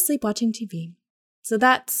then I fall asleep watching TV. So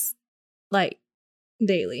that's like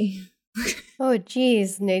daily. Oh,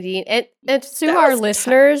 geez, Nadine. And to our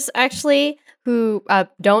listeners, actually, who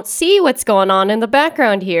don't see what's going on in the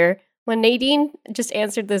background here, when Nadine just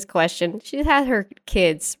answered this question, she had her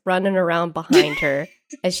kids running around behind her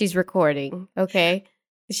as she's recording, okay?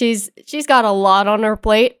 She's got a lot on her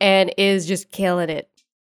plate and is just killing it.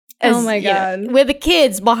 Oh my God. With the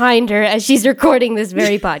kids behind her as she's recording this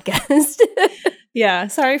very podcast. Yeah,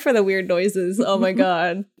 sorry for the weird noises. Oh my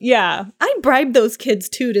God. Yeah, I bribed those kids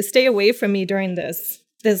too to stay away from me during this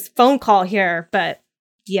phone call here. But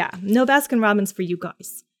yeah, no Baskin Robbins for you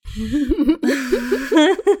guys.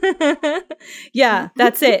 Yeah,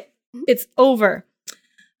 that's it. It's over.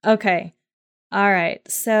 Okay. All right.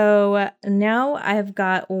 So now I've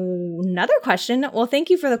got another question. Well, thank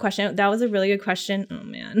you for the question. That was a really good question. Oh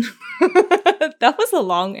man. That was a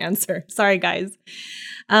long answer. Sorry, guys.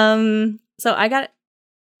 So I got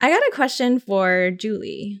a question for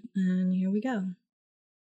Julie, and here we go.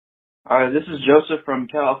 This is Joseph from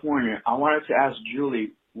California. I wanted to ask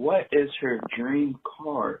Julie, what is her dream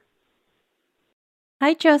car?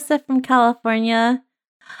 Hi, Joseph from California.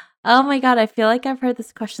 Oh my God, I feel like I've heard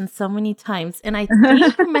this question so many times. And I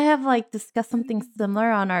think we might have like discussed something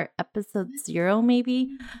similar on our episode 0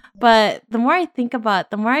 maybe. But the more I think about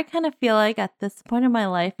it, the more I kind of feel like at this point in my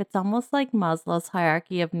life, it's almost like Maslow's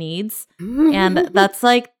hierarchy of needs. And that's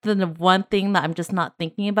like the one thing that I'm just not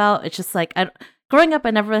thinking about. It's just like, growing up,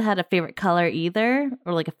 I never really had a favorite color either,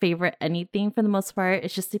 or like a favorite anything for the most part. It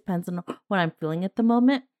just depends on what I'm feeling at the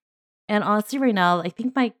moment. And honestly, right now, I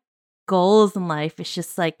think my goals in life is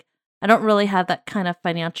just like, I don't really have that kind of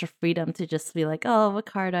financial freedom to just be like, oh, what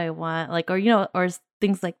car do I want? Like, or, you know, or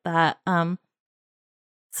things like that.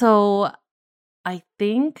 So I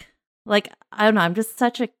think like, I don't know,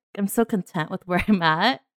 I'm so content with where I'm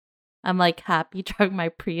at. I'm like happy driving my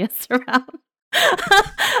Prius around.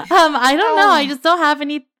 I don't know. I just don't have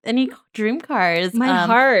any dream cars. My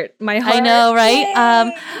heart. I know,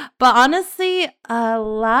 right? But honestly,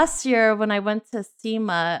 last year when I went to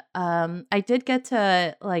SEMA, I did get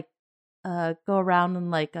to like go around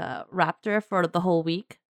in like a Raptor for the whole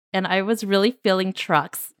week, and I was really feeling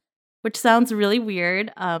trucks, which sounds really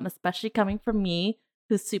weird, especially coming from me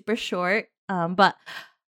who's super short. But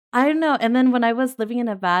I don't know. And then when I was living in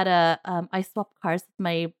Nevada, I swapped cars with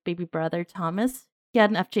my baby brother Thomas. He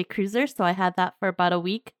had an FJ Cruiser, so I had that for about a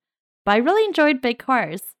week. But I really enjoyed big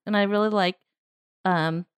cars, and I really like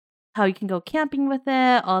how you can go camping with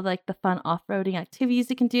it, all like the fun off-roading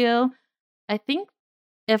activities you can do. I think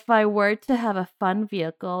if I were to have a fun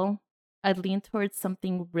vehicle, I'd lean towards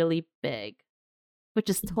something really big, which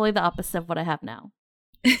is totally the opposite of what I have now.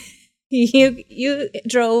 You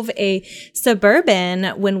drove a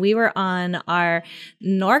Suburban when we were on our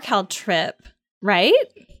NorCal trip, right?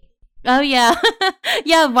 Oh yeah.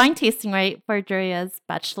 Yeah, wine tasting, right? For Duria's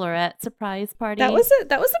bachelorette surprise party. That was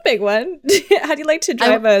a big one. How do you like to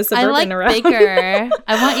drive a Suburban around? I like bigger.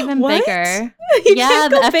 I want even bigger. Yeah,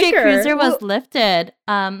 the FJ Cruiser was lifted.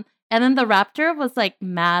 And then the Raptor was like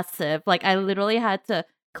massive. Like I literally had to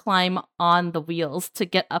climb on the wheels to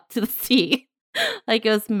get up to the seat. Like it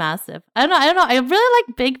was massive. I don't know. I really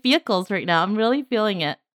like big vehicles right now. I'm really feeling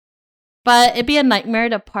it. But it'd be a nightmare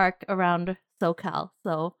to park around SoCal.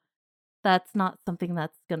 So that's not something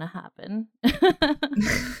that's gonna happen.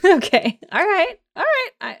 Okay. All right.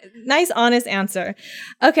 Nice, honest answer.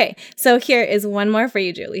 Okay. So here is one more for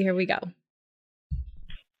you, Julie. Here we go.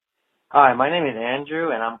 Hi, my name is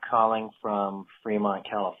Andrew, and I'm calling from Fremont,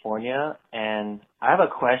 California. And I have a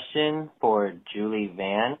question for Julie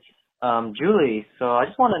Van. Julie, so I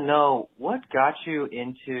just want to know what got you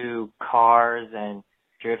into cars and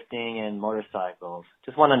drifting and motorcycles.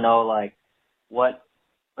 Just want to know, like, what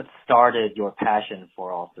started your passion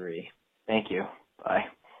for all three. Thank you. Bye.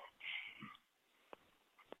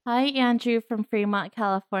 Hi, Andrew from Fremont,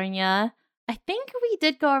 California. I think we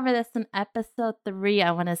did go over this in episode 3,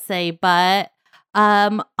 I want to say, but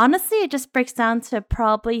honestly, it just breaks down to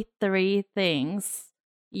probably 3 things.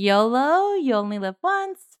 YOLO, you only live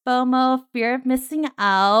once, FOMO, fear of missing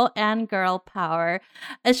out, and girl power.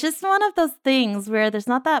 It's just one of those things where there's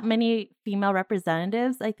not that many female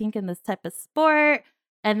representatives, I think, in this type of sport.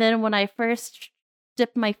 And then when I first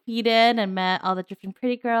dipped my feet in and met all the Drifting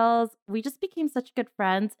Pretty girls, we just became such good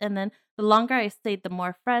friends. And then the longer I stayed, the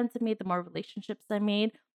more friends I made, the more relationships I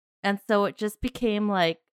made. And so it just became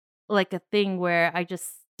like a thing where I just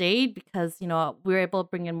stayed because, we were able to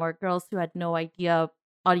bring in more girls who had no idea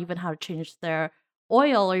on even how to change their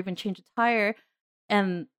oil or even change a tire.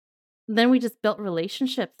 And then we just built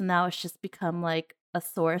relationships, and now it's just become like a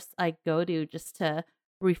source I go to just to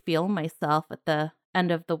refuel myself at the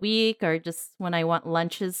end of the week, or just when I want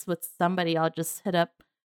lunches with somebody, I'll just hit up,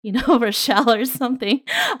 Rochelle or something.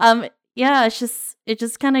 Yeah, it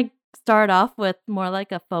just kind of started off with more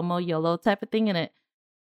like a FOMO YOLO type of thing, and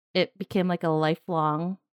it became like a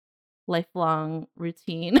lifelong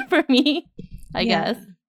routine for me, I guess.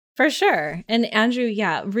 For sure. And Andrew,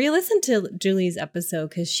 re-listen to Julie's episode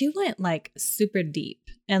because she went like super deep.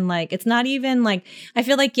 And like, it's not even like, I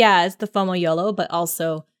feel like, it's the FOMO YOLO, but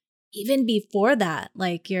also even before that,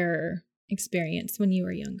 like your experience when you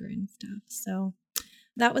were younger and stuff. So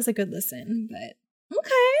that was a good listen. But okay.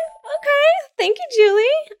 Thank you,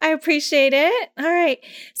 Julie. I appreciate it. All right.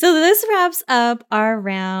 So this wraps up our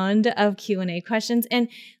round of Q&A questions. And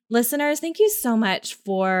listeners, thank you so much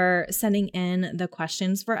for sending in the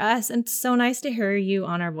questions for us. And it's so nice to hear you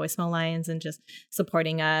on our voicemail lines and just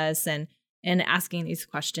supporting us and asking these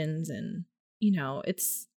questions. And,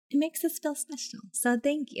 it makes us feel special. So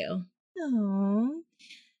thank you.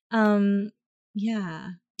 Yeah.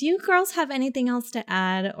 Do you girls have anything else to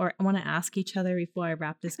add or want to ask each other before I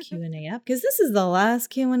wrap this Q&A up? Because this is the last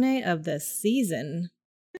Q&A of the season.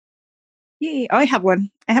 Yay. Oh, I have one.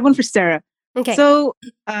 I have one for Sarah. Okay. So,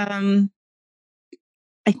 I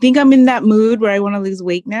think I'm in that mood where I want to lose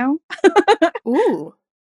weight now. Ooh.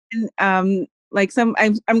 And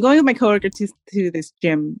I'm going with my coworker to this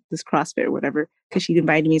gym, this CrossFit or whatever, because she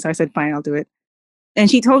invited me. So I said, fine, I'll do it. And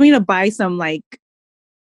she told me to buy some like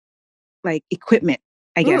equipment,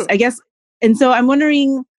 I guess. And so I'm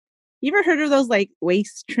wondering, you ever heard of those like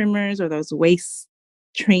waist trimmers or those waist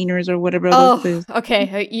trainers or whatever?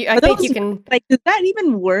 Okay. I think you can. Like, does that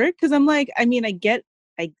even work? Because I'm like, I don't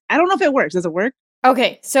know if it works. Does it work?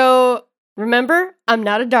 Okay, so remember, I'm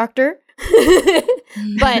not a doctor.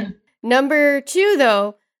 But number 2,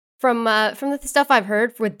 though, from the stuff I've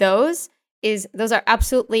heard with those are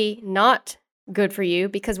absolutely not good for you,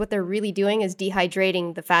 because what they're really doing is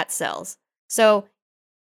dehydrating the fat cells. So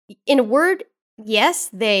in a word, yes,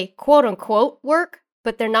 they quote unquote work,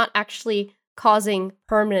 but they're not actually causing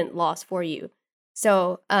permanent loss for you.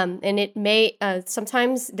 So, and it may,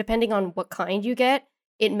 sometimes, depending on what kind you get,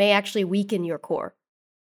 it may actually weaken your core.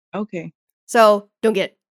 Okay. So, don't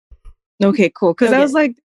get it. Okay, cool. Because I was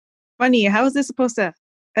like, funny, how is this supposed to,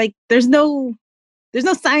 like, there's no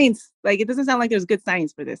science. Like, it doesn't sound like there's good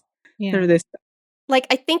science for this. Yeah. For this. Like,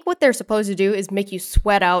 I think what they're supposed to do is make you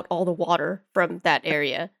sweat out all the water from that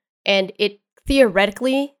area. And it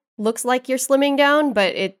theoretically looks like you're slimming down,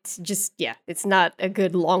 but it's just, it's not a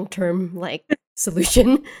good long-term, like,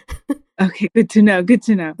 solution. Okay, good to know.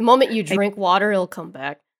 The moment you drink water, it'll come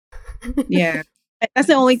back. Yeah. That's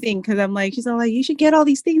the only thing, because I'm like, she's all like, you should get all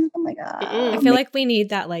these things. I'm like, I feel like we need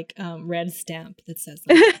that like red stamp that says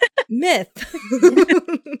like, myth.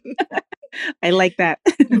 I like that.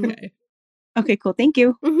 Okay, cool. Thank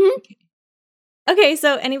you. Mm-hmm. Okay,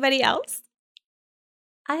 so anybody else?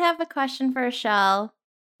 I have a question for Rochelle.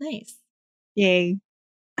 Nice. Yay.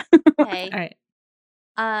 Okay. All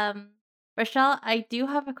right. Rochelle, I do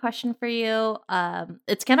have a question for you.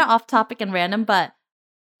 It's kind of off topic and random, but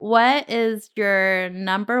what is your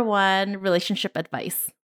number one relationship advice?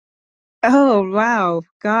 Oh, wow.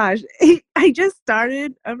 Gosh. I just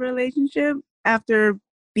started a relationship after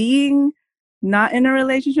being not in a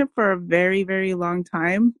relationship for a very, very long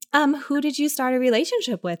time. Who did you start a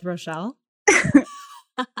relationship with, Rochelle?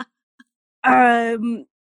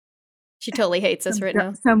 She totally hates us right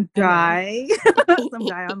now. Some guy. Some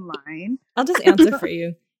guy online. I'll just answer for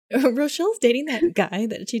you. Rochelle's dating that guy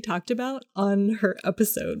that she talked about on her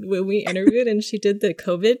episode when we interviewed and she did the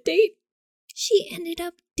COVID date. She ended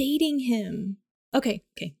up dating him. Okay.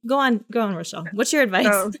 Go on, Rochelle. What's your advice?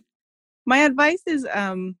 So, my advice is,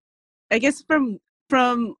 I guess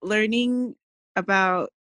from learning about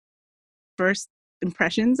first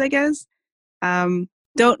impressions, I guess,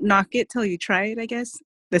 don't knock it till you try it, I guess,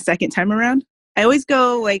 the second time around. I always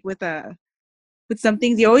go like with some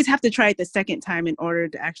things, you always have to try it the second time in order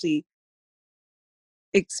to actually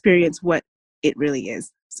experience what it really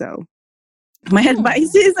is. So my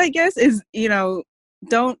advice is, I guess, is,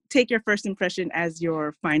 don't take your first impression as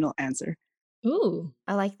your final answer. Ooh,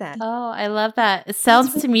 I like that. Oh, I love that. It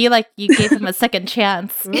sounds to me like you gave him a second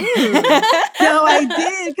chance. No, I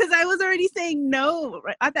did, because I was already saying saying no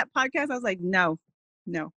at that podcast. I was like, no.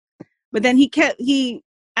 But then he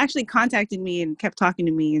actually contacted me and kept talking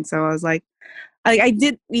to me, and so I was like,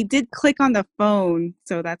 we did click on the phone,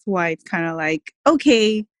 so that's why it's kind of like,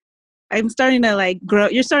 okay, I'm starting to like grow.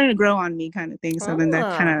 You're starting to grow on me, kind of thing. So then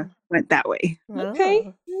that kind of went that way. Okay, I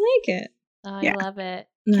like it. Oh, Yeah. I love it.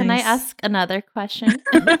 Nice. Can I ask another question?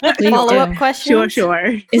 Follow-up question? Sure.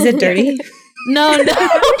 Is it dirty? No.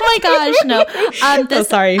 Oh my gosh, no. This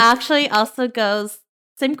sorry. actually also goes,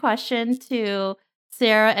 same question to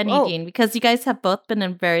Sarah and Nadine, because you guys have both been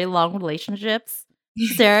in very long relationships.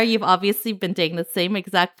 Sarah, you've obviously been dating the same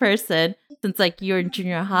exact person since like you're in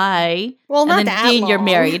junior high. Well, not and then that Dean, you're long.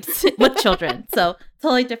 married with children. So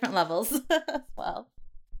totally different levels as well.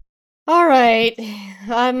 All right.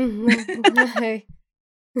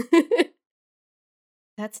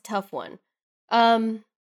 That's a tough one.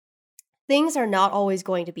 Things are not always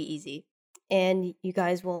going to be easy, and you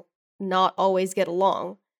guys will not always get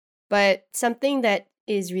along. But something that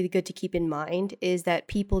is really good to keep in mind is that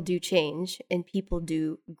people do change and people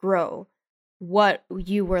do grow. What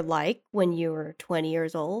you were like when you were 20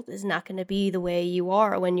 years old is not going to be the way you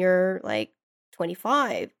are when you're like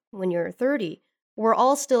 25, when you're 30. We're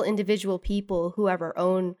all still individual people who have our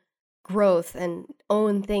own growth and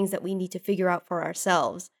own things that we need to figure out for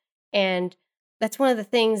ourselves. And that's one of the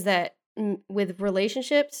things that with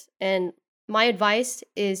relationships, and my advice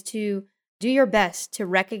is to do your best to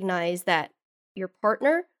recognize that your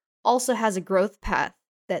partner also has a growth path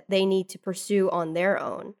that they need to pursue on their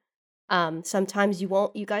own. Sometimes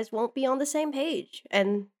you guys won't be on the same page,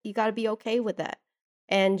 and you got to be okay with that.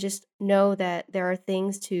 And just know that there are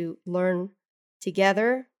things to learn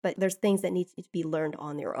together, but there's things that need to be learned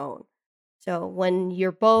on your own. So when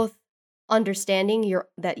you're both understanding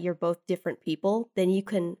that you're both different people, then you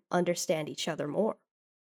can understand each other more.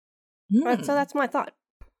 Right, so that's my thought.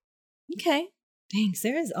 Okay. Dang,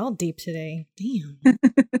 Sarah's all deep today. Damn. I'm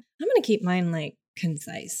gonna keep mine like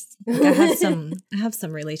concise. Like, I have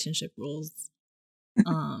some relationship rules.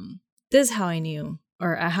 This is how I knew,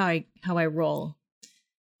 or how I roll.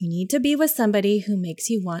 You need to be with somebody who makes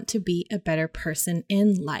you want to be a better person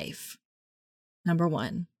in life. Number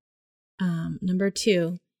 1. Number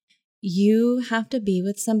 2, you have to be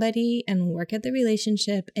with somebody and work at the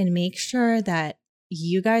relationship and make sure that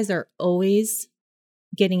you guys are always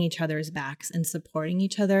getting each other's backs and supporting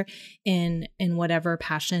each other in whatever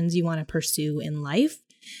passions you want to pursue in life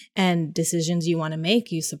and decisions you want to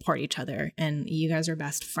make. You support each other and you guys are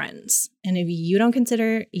best friends. And if you don't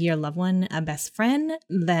consider your loved one a best friend,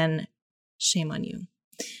 then shame on you.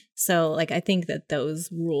 So like, I think that those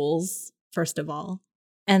rules, first of all,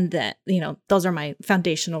 and that, those are my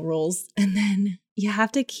foundational rules. And then you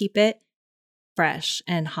have to keep it fresh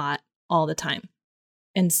and hot all the time.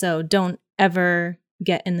 And so don't ever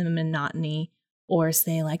get in the monotony or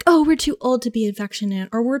say like, oh, we're too old to be affectionate,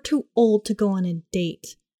 or we're too old to go on a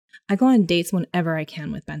date. I go on dates whenever I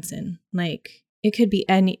can with Benson. Like it could be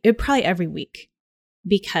probably every week,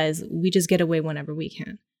 because we just get away whenever we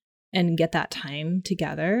can and get that time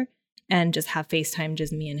together and just have FaceTime,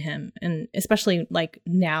 just me and him. And especially like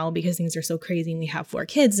now, because things are so crazy and we have 4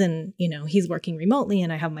 kids and, he's working remotely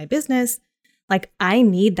and I have my business. Like I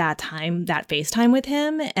need that time, that FaceTime with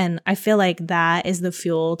him. And I feel like that is the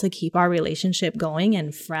fuel to keep our relationship going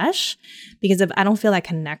and fresh. Because if I don't feel that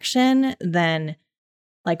connection, then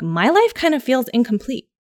like my life kind of feels incomplete.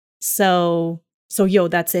 So yo,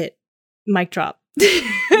 that's it. Mic drop.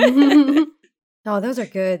 No, those are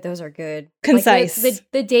good. Those are good. Concise.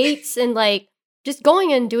 Like the dates and like just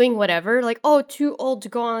going and doing whatever. Like, oh, too old to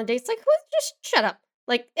go on a date. It's like, just shut up.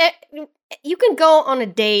 Like, you can go on a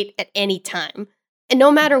date at any time, and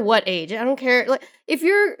no matter what age. I don't care. Like, if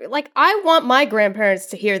you're like, I want my grandparents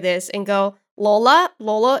to hear this and go, Lola,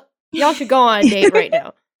 y'all should go on a date right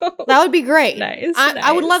now. That would be great. Nice.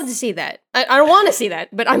 I would love to see that. I don't want to see that,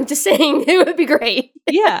 but I'm just saying it would be great.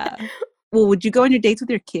 Yeah. Well, would you go on your dates with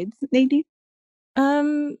your kids, Nadine?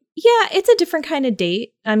 Yeah, it's a different kind of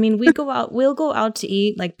date. I mean, we'll go out to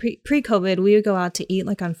eat. Like pre-COVID, we would go out to eat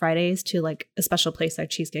like on Fridays to like a special place like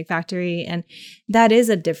Cheesecake Factory, and that is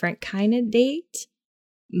a different kind of date.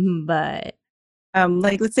 But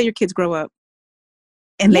like let's say your kids grow up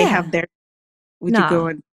and they have their, would you go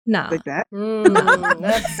on like that?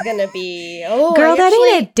 That's gonna be girl, that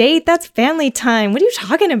ain't a date. That's family time. What are you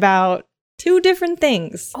talking about? 2 different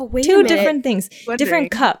things. Oh, wait a 2 minute. different things. Different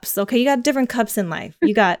cups. Okay, you got different cups in life.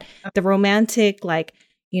 You got the romantic, like,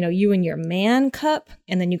 you and your man cup,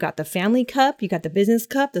 and then you got the family cup, you got the business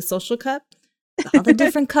cup, the social cup, all the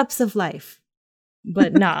different cups of life.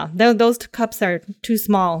 But nah, those 2 cups are too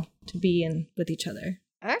small to be in with each other.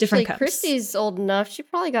 Actually, different cups. Christy's old enough. She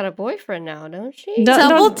probably got a boyfriend now, don't she?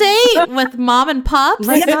 Double date with mom and pops.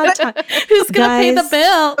 Let's not talk. Who's gonna pay the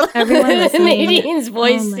bill? Everyone listening. Nadine's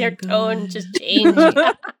voice, my their tone God. just changed.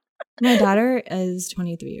 My daughter is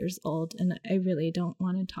 23 years old, and I really don't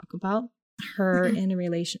want to talk about her in a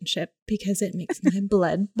relationship because it makes my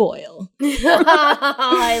blood boil.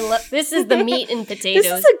 I love this is the meat and potatoes.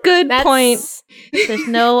 This is a good point. There's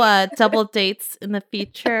no double dates in the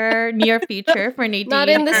near future for Nadine. Not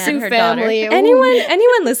in the and Sue her family. daughter.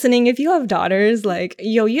 Anyone listening, if you have daughters, like,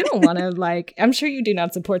 you don't want to, like, I'm sure you do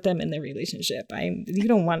not support them in their relationship. You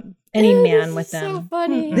don't want any man with them. So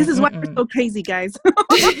funny. This is why we're so crazy, guys.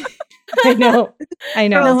 I know.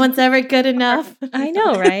 No one's ever good enough. I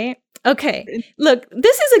know, right? Okay. Look,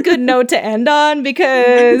 this is a good note to end on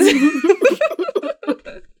because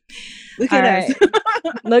Look at us.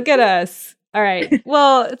 Look at us. All right.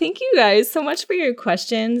 Well, thank you guys so much for your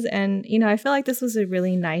questions. And, I feel like this was a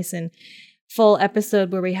really nice and full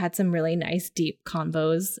episode where we had some really nice, deep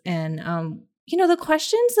convos. And, the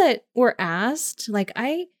questions that were asked, like,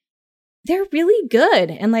 they're really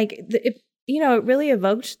good. And, like, it really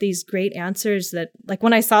evoked these great answers that, like,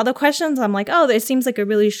 when I saw the questions, I'm like, oh, it seems like a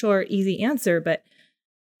really short, easy answer. But,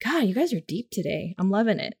 God, you guys are deep today. I'm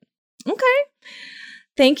loving it. Okay.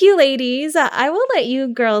 Thank you, ladies. I will let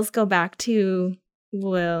you girls go back to,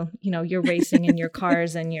 your racing in your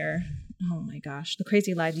cars and oh my gosh, the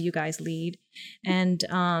crazy lives you guys lead. And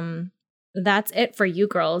that's it for you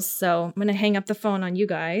girls. So I'm going to hang up the phone on you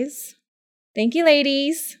guys. Thank you,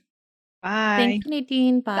 ladies. Bye. Thank you,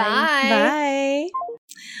 Nadine. Bye. Bye.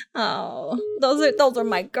 Oh, those are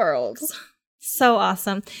my girls. So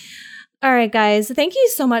awesome. All right, guys, thank you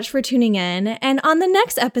so much for tuning in. And on the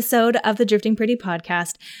next episode of the Drifting Pretty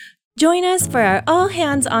podcast, join us for our All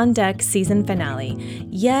Hands on Deck season finale.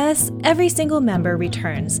 Yes, every single member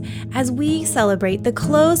returns as we celebrate the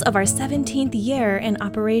close of our 17th year in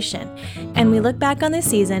operation. And we look back on the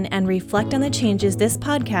season and reflect on the changes this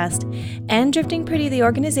podcast and Drifting Pretty, the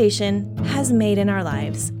organization, has made in our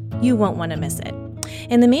lives. You won't want to miss it.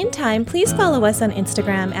 In the meantime, please follow us on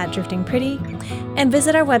Instagram at Drifting Pretty and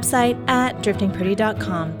visit our website at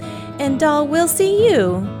driftingpretty.com. And doll, we'll see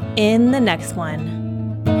you in the next one.